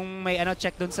 Yes, yung may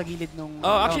check doon sa gilid nung...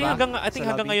 Actually, I think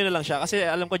hanggang ngayon na lang siya. Kasi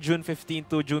alam ko June 15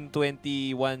 to June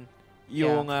 21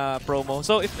 yung promo.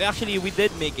 So if actually we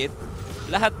did make it,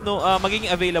 lahat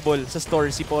magiging available sa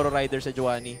store si Poro Rider sa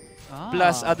Giovanni.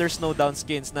 Plus other Snowdown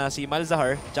skins na si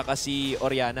Malzahar tsaka si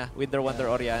Oriana, Winter Wonder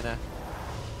Oriana.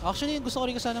 Actually, yung gusto ko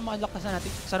rin sana ma-unlock na natin,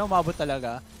 sana umabot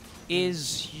talaga,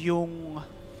 is yung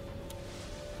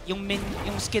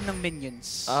skin ng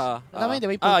minions. Alam mo yun,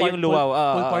 diba? Yung luwaw.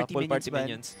 Full party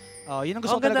minions. Yun ang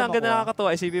gusto ko Ang talaga ganda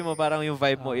nakakatawa. Isipin mo, parang yung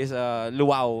vibe mo is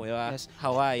luwaw. Diba? Yes.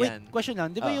 Hawaiian. Wait, question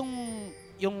lang. Di ba yung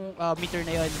meter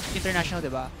na yun, international, di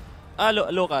ba?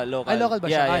 Local. Local ba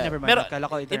siya? Yeah. Never mind. Pero Akala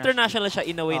ko international siya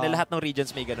in a way na lahat ng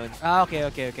regions may ganun. Okay.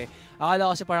 Akala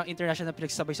ko kasi parang international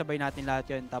pinagsabay-sabay natin lahat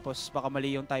yun. Tapos baka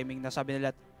mali yung timing na sabi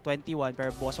nila 21 pero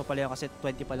bukas pa pala yun kasi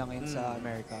 20 pa lang ngayon sa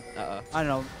America.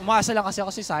 Umaasa lang kasi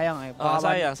sayang eh.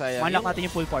 Sayang. Man-lock natin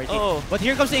yung full party. But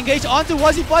here comes the engage onto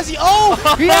Wuzzy Fuzzy. Oh!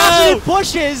 He actually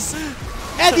pushes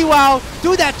ADDU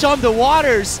to that Chum the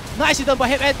Waters. Nicely done by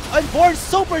him. And Vorn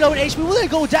super low in HP. Will it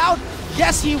go down?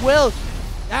 Yes, he will.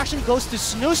 Actually goes to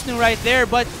Snoo right there,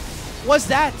 but was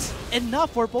that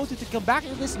enough for Poto to come back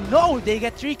into this? No, they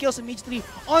get 3 kills immediately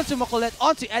onto Macolette,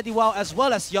 onto ADDU, as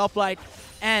well as Yoplight,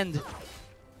 and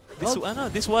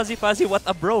this Wuzzy Fuzzy, what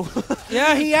a bro.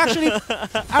 Yeah, he actually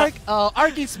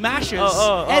arcade smashes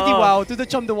ADDU to the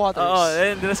Chum the Waters.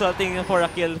 And resulting for a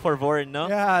kill for Vorn,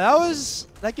 no? Yeah, that was,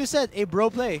 like you said, a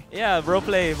bro play. Yeah, bro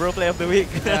play of the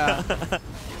week. Yeah.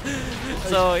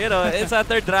 So, you know, it's a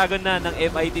third dragon na ng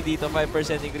MIT dito,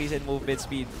 5% increase in movement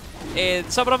speed. And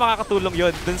sobrang makakatulong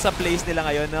yun dun sa plays nila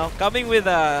ngayon, no? Coming with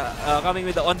the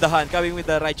on the hunt, coming with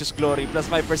the righteous glory, plus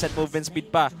 5% movement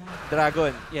speed pa,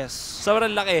 dragon. Yes.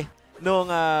 Sobrang laki nung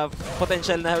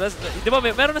potential na, di ba,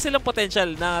 meron na silang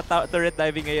potential na turret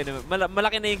diving ngayon.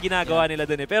 Malaki na yung ginagawa nila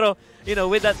dun eh. Pero, you know,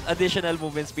 with that additional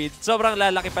movement speed, sobrang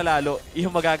lalaki pa lalo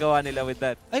yung magagawa nila with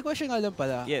that. Ay, question nga lang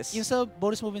pala. Yes. Yung sa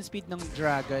bonus movement speed ng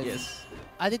dragon,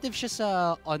 additive siya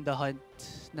sa on the hunt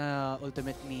na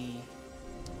ultimate ni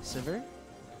Silver?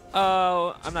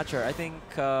 I'm not sure. I think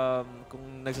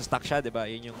kung nagsastock siya, di ba?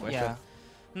 Yun yung question.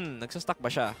 Yeah. Nagsastock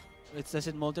ba siya? Does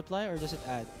it multiply or does it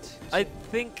add? I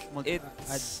think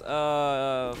it's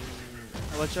I'll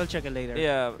check it later.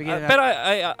 Yeah. Pero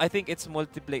I think it's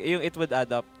multiply. It would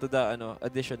add up to the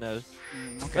additional.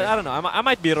 Okay. But I don't know. I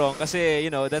might be wrong kasi you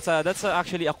know that's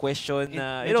actually a question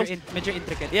na medyo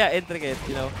intricate. Yeah, intricate,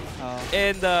 you know.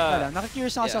 And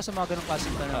nakikurious na kasi ako sa mga ganung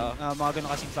klaseng mga ganung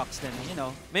klaseng facts din, you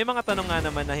know. May mga tanong nga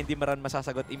naman na hindi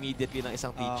masasagot immediately ng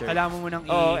isang teacher. Kailangan mo nang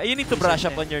you need to brush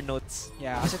up on your notes.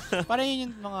 Yeah, kasi parang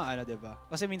yun yung mga diba?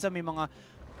 Kasi minsan may mga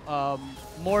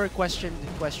more questioned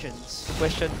questions.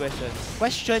 Questioned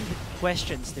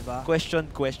questions, diba?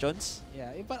 Questioned questions? Yeah,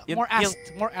 more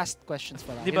asked questions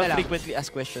pala. Di ba frequently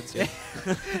asked questions yun?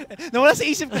 Nawala sa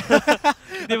isip ko.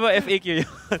 Di ba FAQ yun?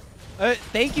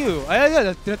 Thank you.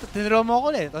 Ayun, tinuro mo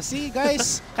ako ulit. See,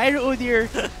 guys, Cairo Udir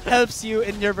helps you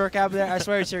in your vocabulary as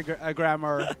well as your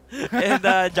grammar. And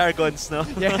jargons, no?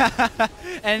 Yeah.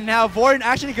 And now, Vorn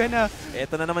actually gonna...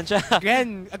 Ito na naman siya.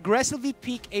 Again, aggressively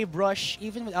peek a brush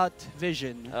even without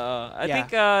vision. I think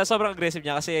sobrang aggressive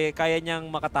niya kasi kaya niyang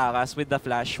makatakas with the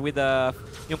flash, with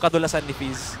yung kadulasan ni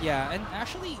Fizz. Yeah, and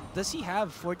actually, does he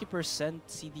have 40%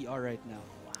 CDR right now?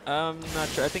 I'm not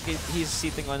sure. I think he's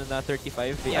sitting on 35.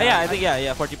 I think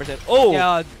 40%. Oh!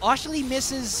 Yeah, actually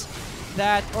misses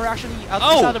that, or actually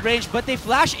out of range, but they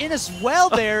flash in as well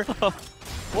there.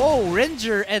 Whoa,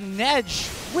 Ranger and Nedge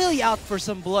really out for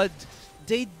some blood.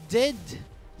 They did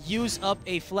use up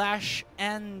a Flash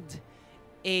and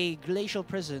a Glacial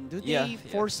Prison. Do they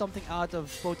force something out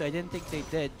of Poto? I didn't think they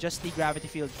did. Just the Gravity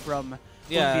Field from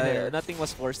there. Nothing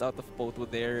was forced out of Poto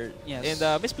there. Yes.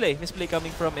 And misplay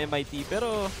coming from MIT.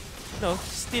 Pero, no,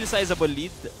 still sizable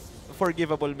lead.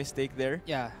 Forgivable mistake there.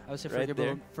 Yeah, I would say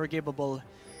forgivable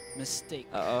mistake.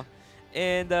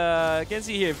 And can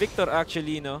see here, Victor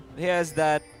actually, no, he has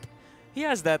that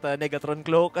Negatron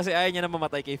cloak kasi ayaw niya na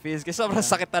mamatay kay Fizz kasi sobrang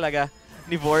sakit talaga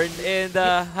ni Vorn. And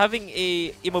having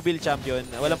a immobile champion,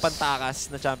 walang pantakas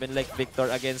na champion like Victor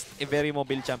against a very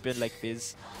mobile champion like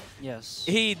Fizz. Yes.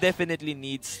 He definitely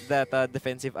needs that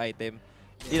defensive item.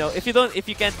 You know, if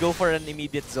you can't go for an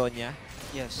immediate Zonya,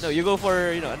 no, you go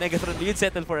for, you know, a Negatron. You'd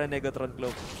settle for a Negatron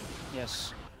cloak.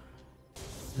 Yes.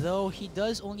 Though he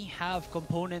does only have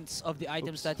components of the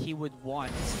items that he would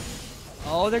want.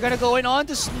 Oh, they're gonna go in on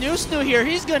to Snoo here.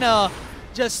 He's gonna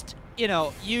just, you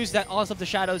know, use that Onslaught of the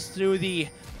Shadows through the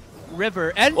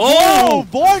river. And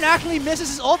Vorn actually misses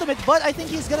his ultimate, but I think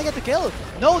he's gonna get the kill.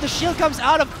 No, the shield comes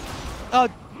out of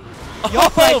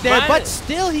Yop right there, but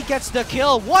still he gets the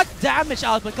kill. What damage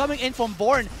output coming in from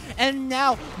Vorn. And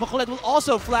now Makulit will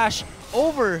also flash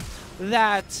over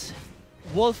that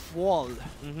wolf wall.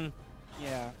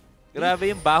 Yeah.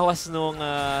 Grabe yung bawas nung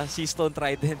Seastone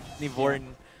Trident ni Vorn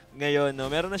ngayon.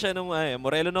 No? Meron na siya nung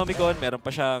Morello Nomicon, meron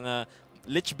pa siyang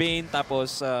Lich Bane,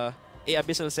 tapos a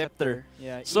Abyssal Scepter.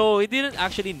 Yeah. So he didn't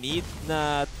actually need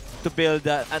to build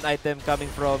an item coming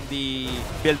from the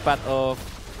build path of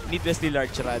Needlessly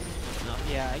Large Rad. No?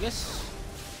 Yeah, I guess,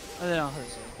 I don't know how to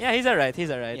say. Yeah, he's alright.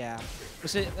 Yeah.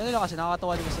 Kasi, kasi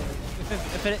nakakatawa din kasi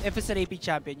if it's an AP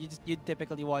champion, you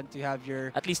typically want to have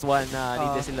your at least one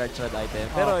Needlessly Large Rad item.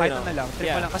 Pero kahit na lang, trip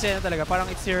mo lang. Kasi talaga, parang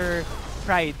it's your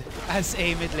pride as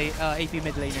a AP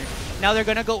mid laner. Now they're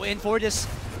gonna go in for this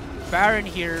Baron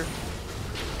here.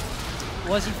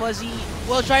 Wuzzy Fuzzy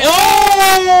will try.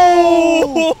 Oh!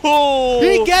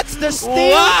 He gets the steal.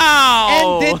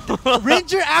 Wow! And did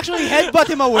Ranger actually headbutt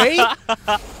him away?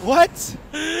 What?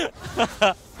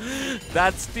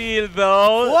 That steal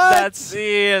though. What? That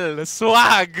steal.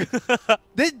 Swag.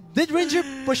 Did Ranger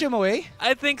push him away?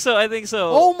 I think so.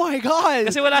 Oh my god.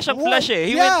 Kasi wala siyang flash eh.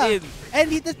 He went in. And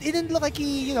he didn't look like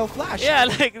he, you know, flashed. Yeah,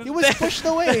 like he was pushed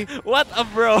away. What a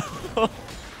bro.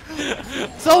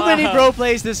 So many bro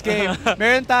plays this game.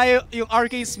 Meron tayo yung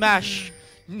Arcane Smash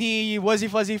ni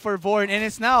Wuzzy Fuzzy for Vorn, and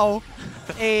it's now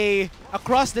a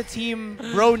across the team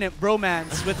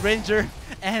bromance with Ranger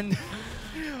and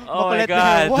oh my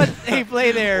god. What a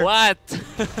play there. What?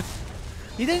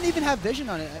 He didn't even have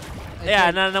vision on it. Yeah,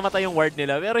 namatay yung ward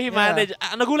nila. Pero he managed.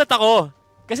 Nagulat ako.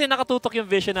 Kasi nakatutok yung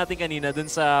vision natin kanina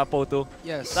dun sa Poto.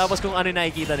 Yes. Tapos kung ano yung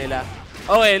nakikita nila.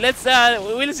 Okay,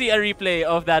 we'll see a replay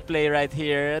of that play right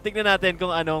here. Tignan natin kung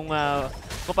kung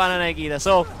paano nakikita.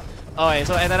 So, okay,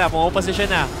 so eto na,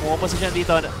 pumuposisyon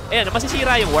dito. Ayan,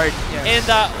 masisira yung ward. Yes. And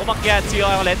umakyat si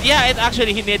Yokalet. Yeah, and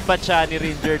actually, hinedbat siya ni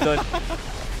Ranger doon.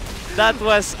 That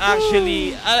was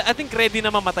actually, I think ready na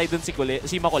mamatay doon si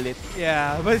Makulit.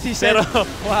 Yeah, but he said,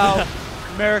 wow,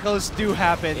 miracles do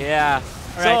happen. Yeah.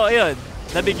 Right. So, ayun,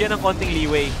 nabigyan ng konting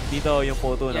leeway dito yung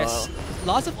Poto. Yes,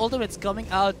 lots of ultimates coming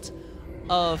out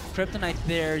of Kryptonite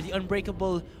there, the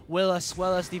Unbreakable will as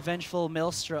well as the Vengeful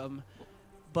Maelstrom,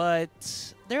 but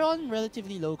they're on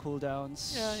relatively low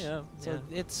cooldowns. So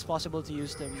it's possible to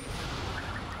use them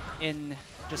in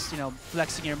just, you know,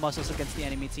 flexing your muscles against the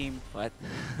enemy team. What?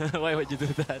 Why would you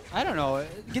do that? I don't know.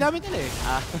 Ginamit nila eh.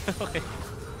 Okay.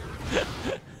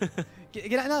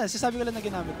 Sasabi ko lang na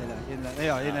ginamit nila.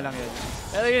 Yun na lang yun.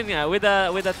 Pero yun nga, with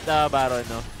that Baron,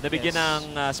 no, nabigyan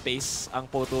ng space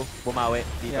ang Poto bumawi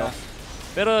dito. Yeah.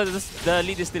 Pero the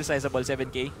lead is still sizable,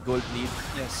 7k gold lead.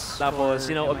 Yes.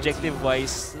 Tapos, you know,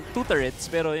 objective-wise, 2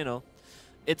 turrets, pero, you know,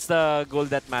 it's the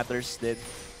gold that matters din.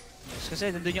 Yes,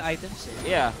 kasi nandun yung items.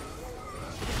 Yeah.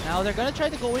 Now they're gonna try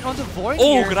to go in onto Vorn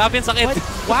Oh, here. grabe yung sakit. But,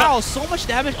 wow, so much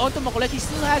damage onto Makulit. He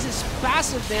still has his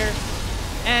passive there.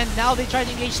 And now they try to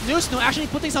engage Snoo, actually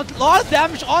putting a lot of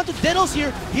damage onto Diddles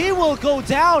here. He will go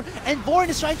down, and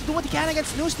Vorn is trying to do what he can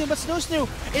against Snoo, but Snoo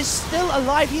is still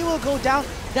alive. He will go down.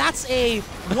 That's a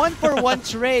 1-for-1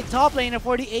 trade top laner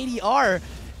for the ADR.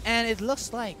 And it looks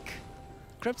like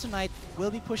Kryptonite will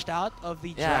be pushed out of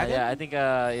the Dragon. Yeah, I think,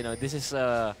 you know, this is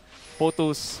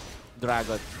Poto's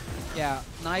Dragon. Yeah,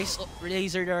 nice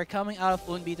laser there coming out of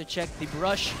Unbi to check the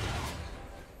brush.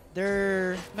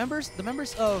 The members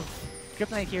of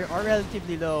Kryptonite here are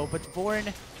relatively low, but Vorn,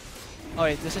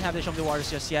 it doesn't have the Show Me the Waters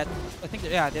just yet. I think,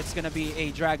 that's gonna be a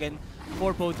Dragon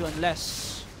for Poto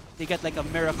unless they get like a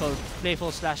miracle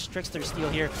playful slash trickster steal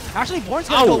here. Actually, Born's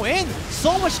gonna go in.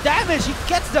 So much damage. He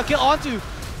gets the kill onto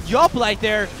Yoplight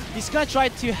there. He's gonna try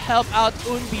to help out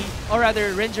Unbi, or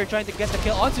rather Ranger trying to get the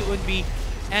kill onto Unbi,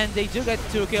 and they do get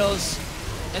 2 kills.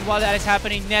 And while that is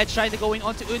happening, Ned trying to go in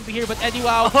onto Unbi here, but ADDU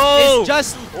is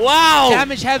just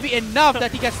damage heavy enough that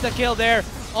he gets the kill there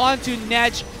onto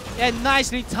Ned, and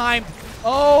nicely timed.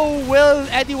 Oh, will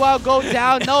ADDU go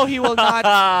down? No, he will not.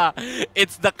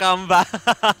 It's the comeback.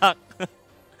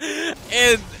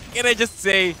 And can I just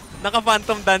say,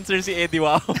 naka-phantom dancer si ADDU.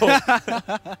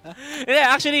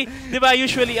 Yeah, actually, di ba,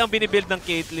 usually ang binibuild ng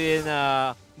Caitlyn,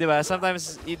 di ba,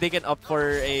 sometimes they can opt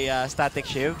for a static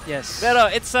shiv. Yes. Pero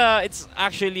it's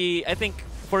actually, I think,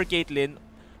 for Caitlyn,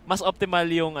 mas optimal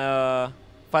yung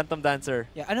phantom dancer.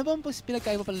 Yeah, ano bang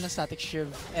pinagkaiba pala ng static shiv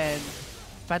and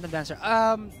phantom dancer?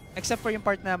 Except for yung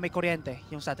part na may kuryente,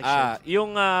 yung static shiv.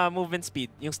 Yung movement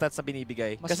speed, yung stats na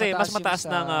binibigay. Kasi mas mataas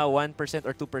ng 1%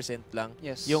 or 2% lang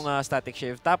yung static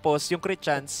shiv. Tapos yung crit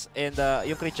chance and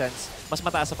yung crit chance mas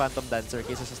mataas sa phantom dancer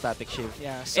kaysa sa static shiv.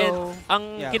 Yeah, so and ang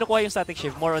kinukuha yung static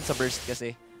shiv more on sa burst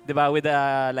kasi. 'Di ba, with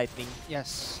lightning.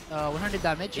 Yes. 100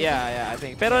 damage. Yeah, I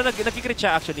think. Pero nagki-crit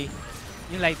siya actually.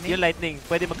 Yung lightning? Yung lightning.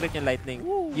 Pwede mag-crit yung lightning.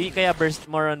 Kaya burst,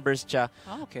 more on burst siya.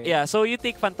 Okay. Yeah, so you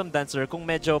take Phantom Dancer kung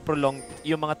medyo prolonged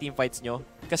yung mga team fights nyo.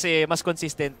 Kasi mas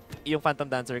consistent yung Phantom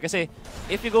Dancer. Kasi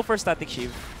if you go for static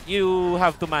shiv, you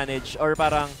have to manage or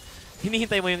parang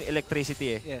hinihintay mo yung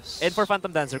electricity eh. Yes. And for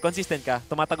Phantom Dancer, consistent ka.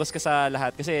 Tumatagos ka sa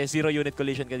lahat kasi 0 unit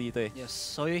collision ka dito eh. Yes.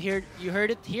 So you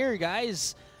heard it here,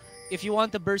 guys. If you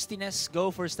want the burstiness, go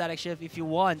for static shiv. If you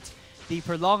want the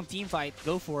prolonged team fight,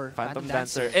 go for Phantom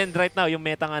Dancer. And right now, yung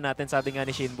meta nga natin, sabi nga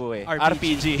ni Shinbu eh,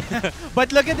 RPG.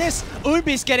 But look at this,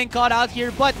 Unbi's getting caught out here,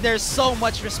 but there's so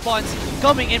much response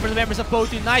coming in from the members of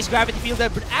PO2. Nice gravity field there,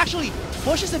 but actually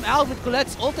pushes him out with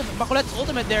Colette's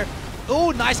ultimate there.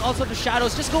 Oh, nice also the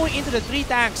shadows, just going into the 3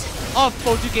 tanks of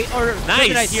PO2 or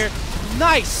right here.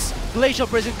 Nice Glacial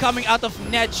Prison coming out of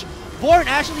Nedge. Born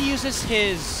actually uses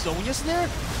his Zonias there,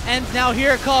 and now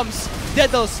here comes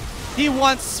Dedos. He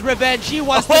wants revenge. He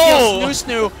wants to kill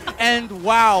Snoo, and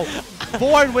wow,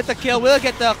 Born with the kill will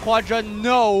get the quadra.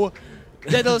 No,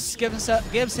 Dedos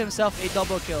gives himself a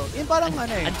double kill. Yung parang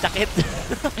ano eh. Ang sakit.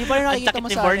 Yung parang nakikita mo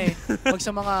sa ano eh. Pag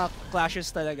sa mga clashes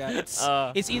talaga.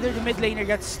 It's either the mid laner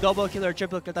gets double kill or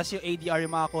triple kill, tapos yung ADR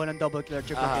yung makakuha ng double kill or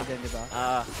triple kill din, di ba?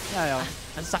 Yeah,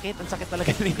 ang sakit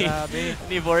talaga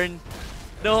ni Born.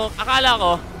 No, akala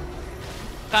ko,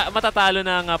 matatalo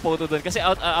ng PO2 doon kasi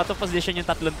out of position yung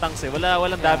 3 tanks eh.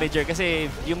 Walang damager kasi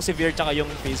yung severe tsaka yung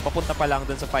phase papunta pa lang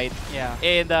doon sa fight. Yeah.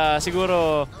 And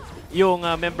siguro yung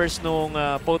members nung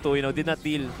PO2, did not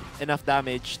deal enough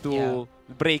damage to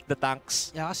break the tanks.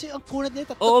 Yeah, kasi ang kunat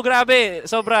nito. Oo, grabe.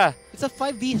 Sobra. It's a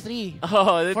 5v3.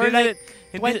 For like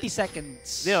 20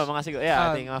 seconds. Di ba, mga siguro,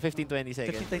 I think 15-20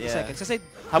 seconds. 15-20 seconds. Kasi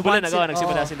habulan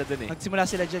nagsimula sila dun eh. Nagsimula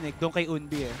sila dyan eh, doon kay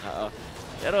Unbi eh. Oo.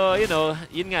 Pero,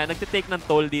 yun nga, nagtitake ng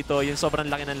toll dito, yung sobrang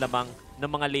laki ng lamang ng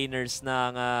mga laners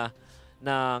ng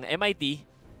MIT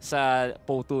sa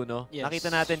PO2, no? Yes. Nakita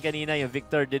natin kanina, yung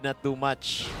Victor did not do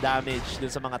much damage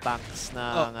dun sa mga tanks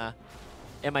ng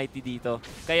MIT dito.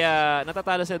 Kaya,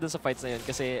 natatalo sila dun sa fights na yun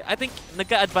kasi I think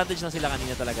nagka-advantage na sila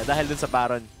kanina talaga dahil dun sa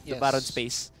Baron, the Baron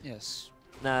space. Yes.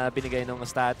 Na binigay ng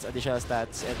stats, additional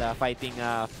stats, and fighting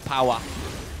power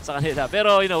sa kanila.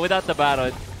 Pero, without the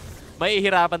Baron,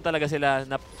 mahihirapan talaga sila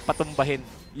na patumbahin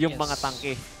yung mga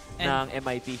tangke ng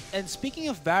MIT. And speaking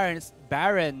of Baron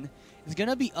is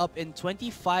gonna be up in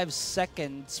 25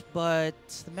 seconds, but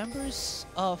the members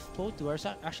of PO2 are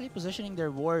actually positioning their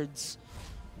wards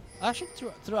actually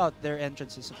throughout their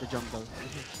entrances of the jungle.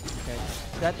 Okay,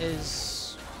 that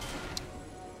is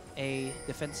a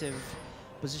defensive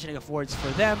positioning of wards for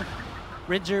them.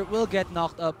 Ranger will get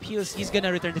knocked up. He's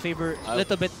gonna return the favor a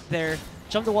little bit there.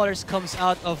 Jump the Waters comes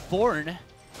out of Born,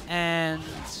 and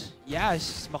yeah,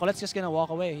 Makolette's just gonna walk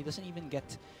away. He doesn't even get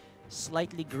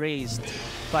slightly grazed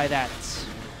by that.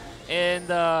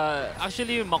 And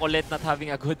actually, Makolette not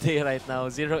having a good day right now.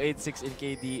 0-8-6 in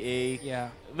KDA.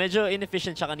 Yeah. Medyo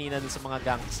inefficient siya kanina dun sa mga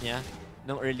ganks niya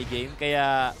nung early game.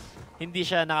 Kaya hindi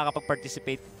siya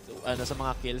nakakapag-participate sa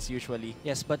mga kills usually.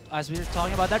 Yes, but as we were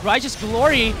talking about that, Righteous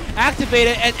Glory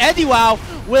activated, and ADDU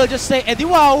will just say,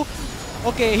 ADDU,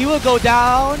 okay, he will go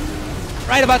down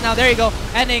right about now. There you go.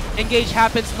 And engage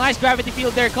happens. Nice gravity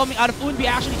field there coming out of Unbi.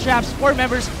 Actually traps 4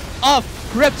 members of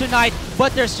Kryptonite,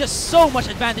 but there's just so much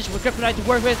advantage for Kryptonite to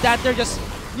work with that they're just,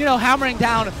 hammering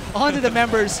down onto the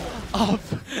members of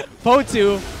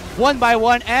PO2 one by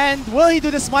one. And will he do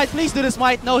the smite? Please do the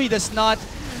smite. No, he does not.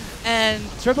 And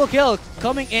triple kill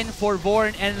coming in for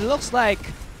Born, and it looks like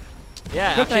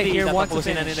actually here wants to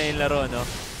tatapusin na nila yung laro, no?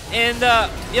 And,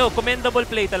 commendable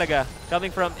play talaga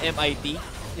coming from MIT.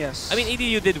 Yes. I mean,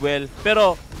 ADDU did well,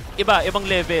 pero ibang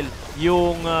level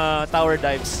yung tower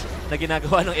dives na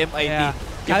ginagawa ng MIT. Yeah.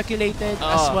 Calculated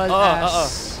as well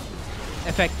as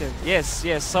effective. Yes.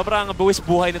 Sobrang buwis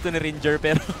buhay na to ni Ranger,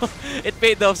 pero it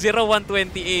paid off.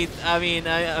 0-128. I mean,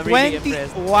 I'm really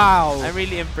impressed. Wow. I'm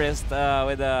really impressed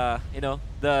with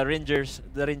the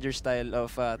Ranger style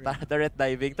of turret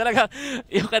diving. Talaga,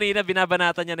 yung kanina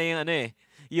binabanatan niya na yung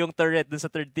yung turret dun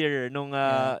sa third tier nung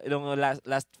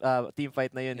last team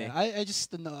fight na yun I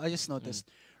just noticed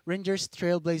Ranger's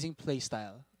trailblazing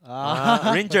playstyle.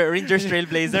 Ranger's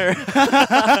Trailblazer.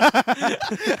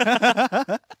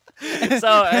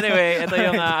 So anyway, ito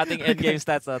yung ating endgame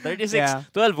stats.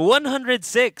 36-12,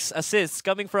 106 assists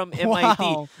coming from MIT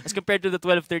as compared to the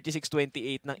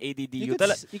 12-36-28 ng ADDU.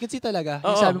 You can see talaga,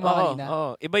 yung sabi mo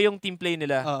kanina. Iba yung team play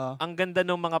nila. Ang ganda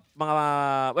ng mga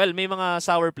well, may mga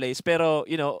sour plays, pero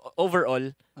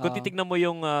overall, kung titignan mo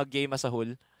yung game as a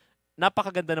whole,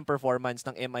 napakaganda ng performance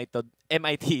ng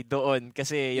MIT doon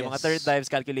kasi yung mga turret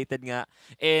dives calculated nga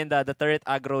and the turret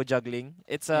aggro juggling,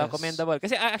 it's commendable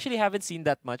kasi I actually haven't seen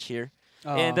that much here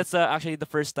and that's actually the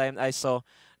first time I saw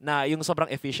na yung sobrang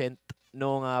efficient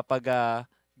nung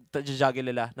juggle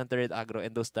nila ng turret aggro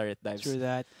and those turret dives. True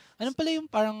that. Anong pala yung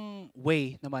parang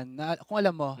way naman na kung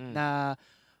alam mo na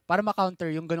para ma-counter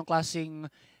yung ganong klaseng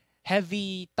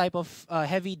heavy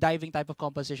diving type of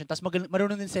composition. Tapos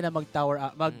marunong din sila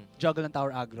mag-juggle ng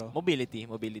tower aggro. Mobility.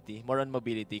 More on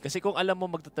mobility. Kasi kung alam mo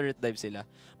magta-turret dive sila,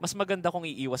 mas maganda kung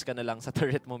iiwas ka na lang sa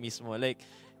turret mo mismo. Like,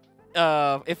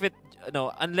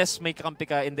 unless may kakampi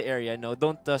ka in the area,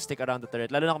 don't stick around the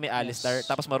turret. Lalo na kung may Alistar,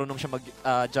 tapos marunong siya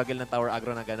mag-juggle ng tower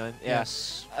aggro na ganun. Yeah.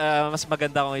 Yes. Mas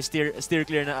maganda kung steer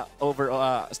clear na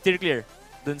steer clear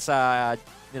dun sa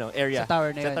area. Sa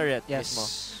tower na sa turret mismo.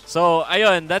 So,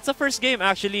 ayun, that's the first game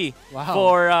actually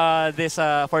for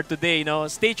for today.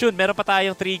 Stay tuned, meron pa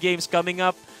tayong 3 games coming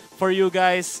up for you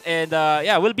guys and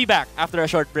we'll be back after a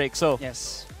short break. So,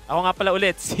 ako nga pala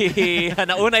ulit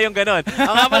nauna yung ganon.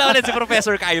 Ako nga pala ulit si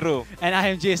Professor Cairo. And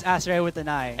I am GS Asray with an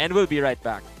I. And we'll be right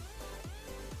back.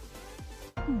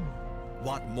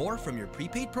 Want more from your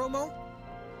prepaid promo?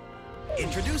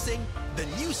 Introducing the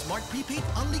new Smart Prepaid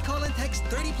Only Call and Text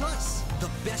 30 Plus. The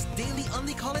best daily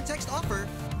only call and text offer,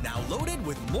 now loaded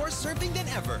with more surfing than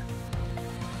ever.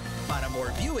 Para more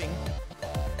viewing,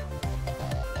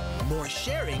 more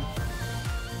sharing,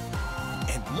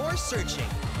 and more searching.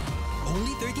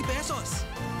 Only 30 pesos.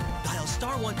 Dial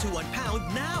 *121#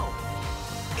 now.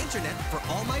 Internet for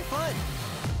all my fun.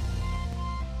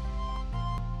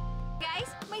 Guys,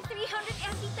 may 300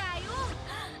 MB tayo.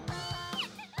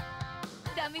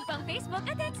 Daming pang Facebook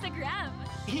at Instagram.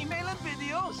 Email and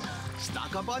videos.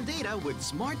 Stock up on data with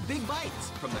Smart Big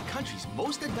Bytes from the country's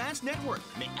most advanced network.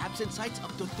 May apps and sites up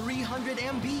to 300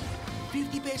 MB.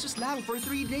 50 pesos lang for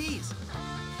 3 days.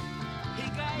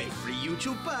 Hey guys! May free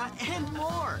YouTube pa and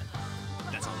more.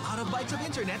 That's a lot of bytes of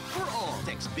internet for all.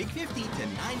 Text Big 50 to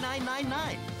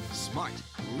 9999. Smart.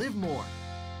 Live more.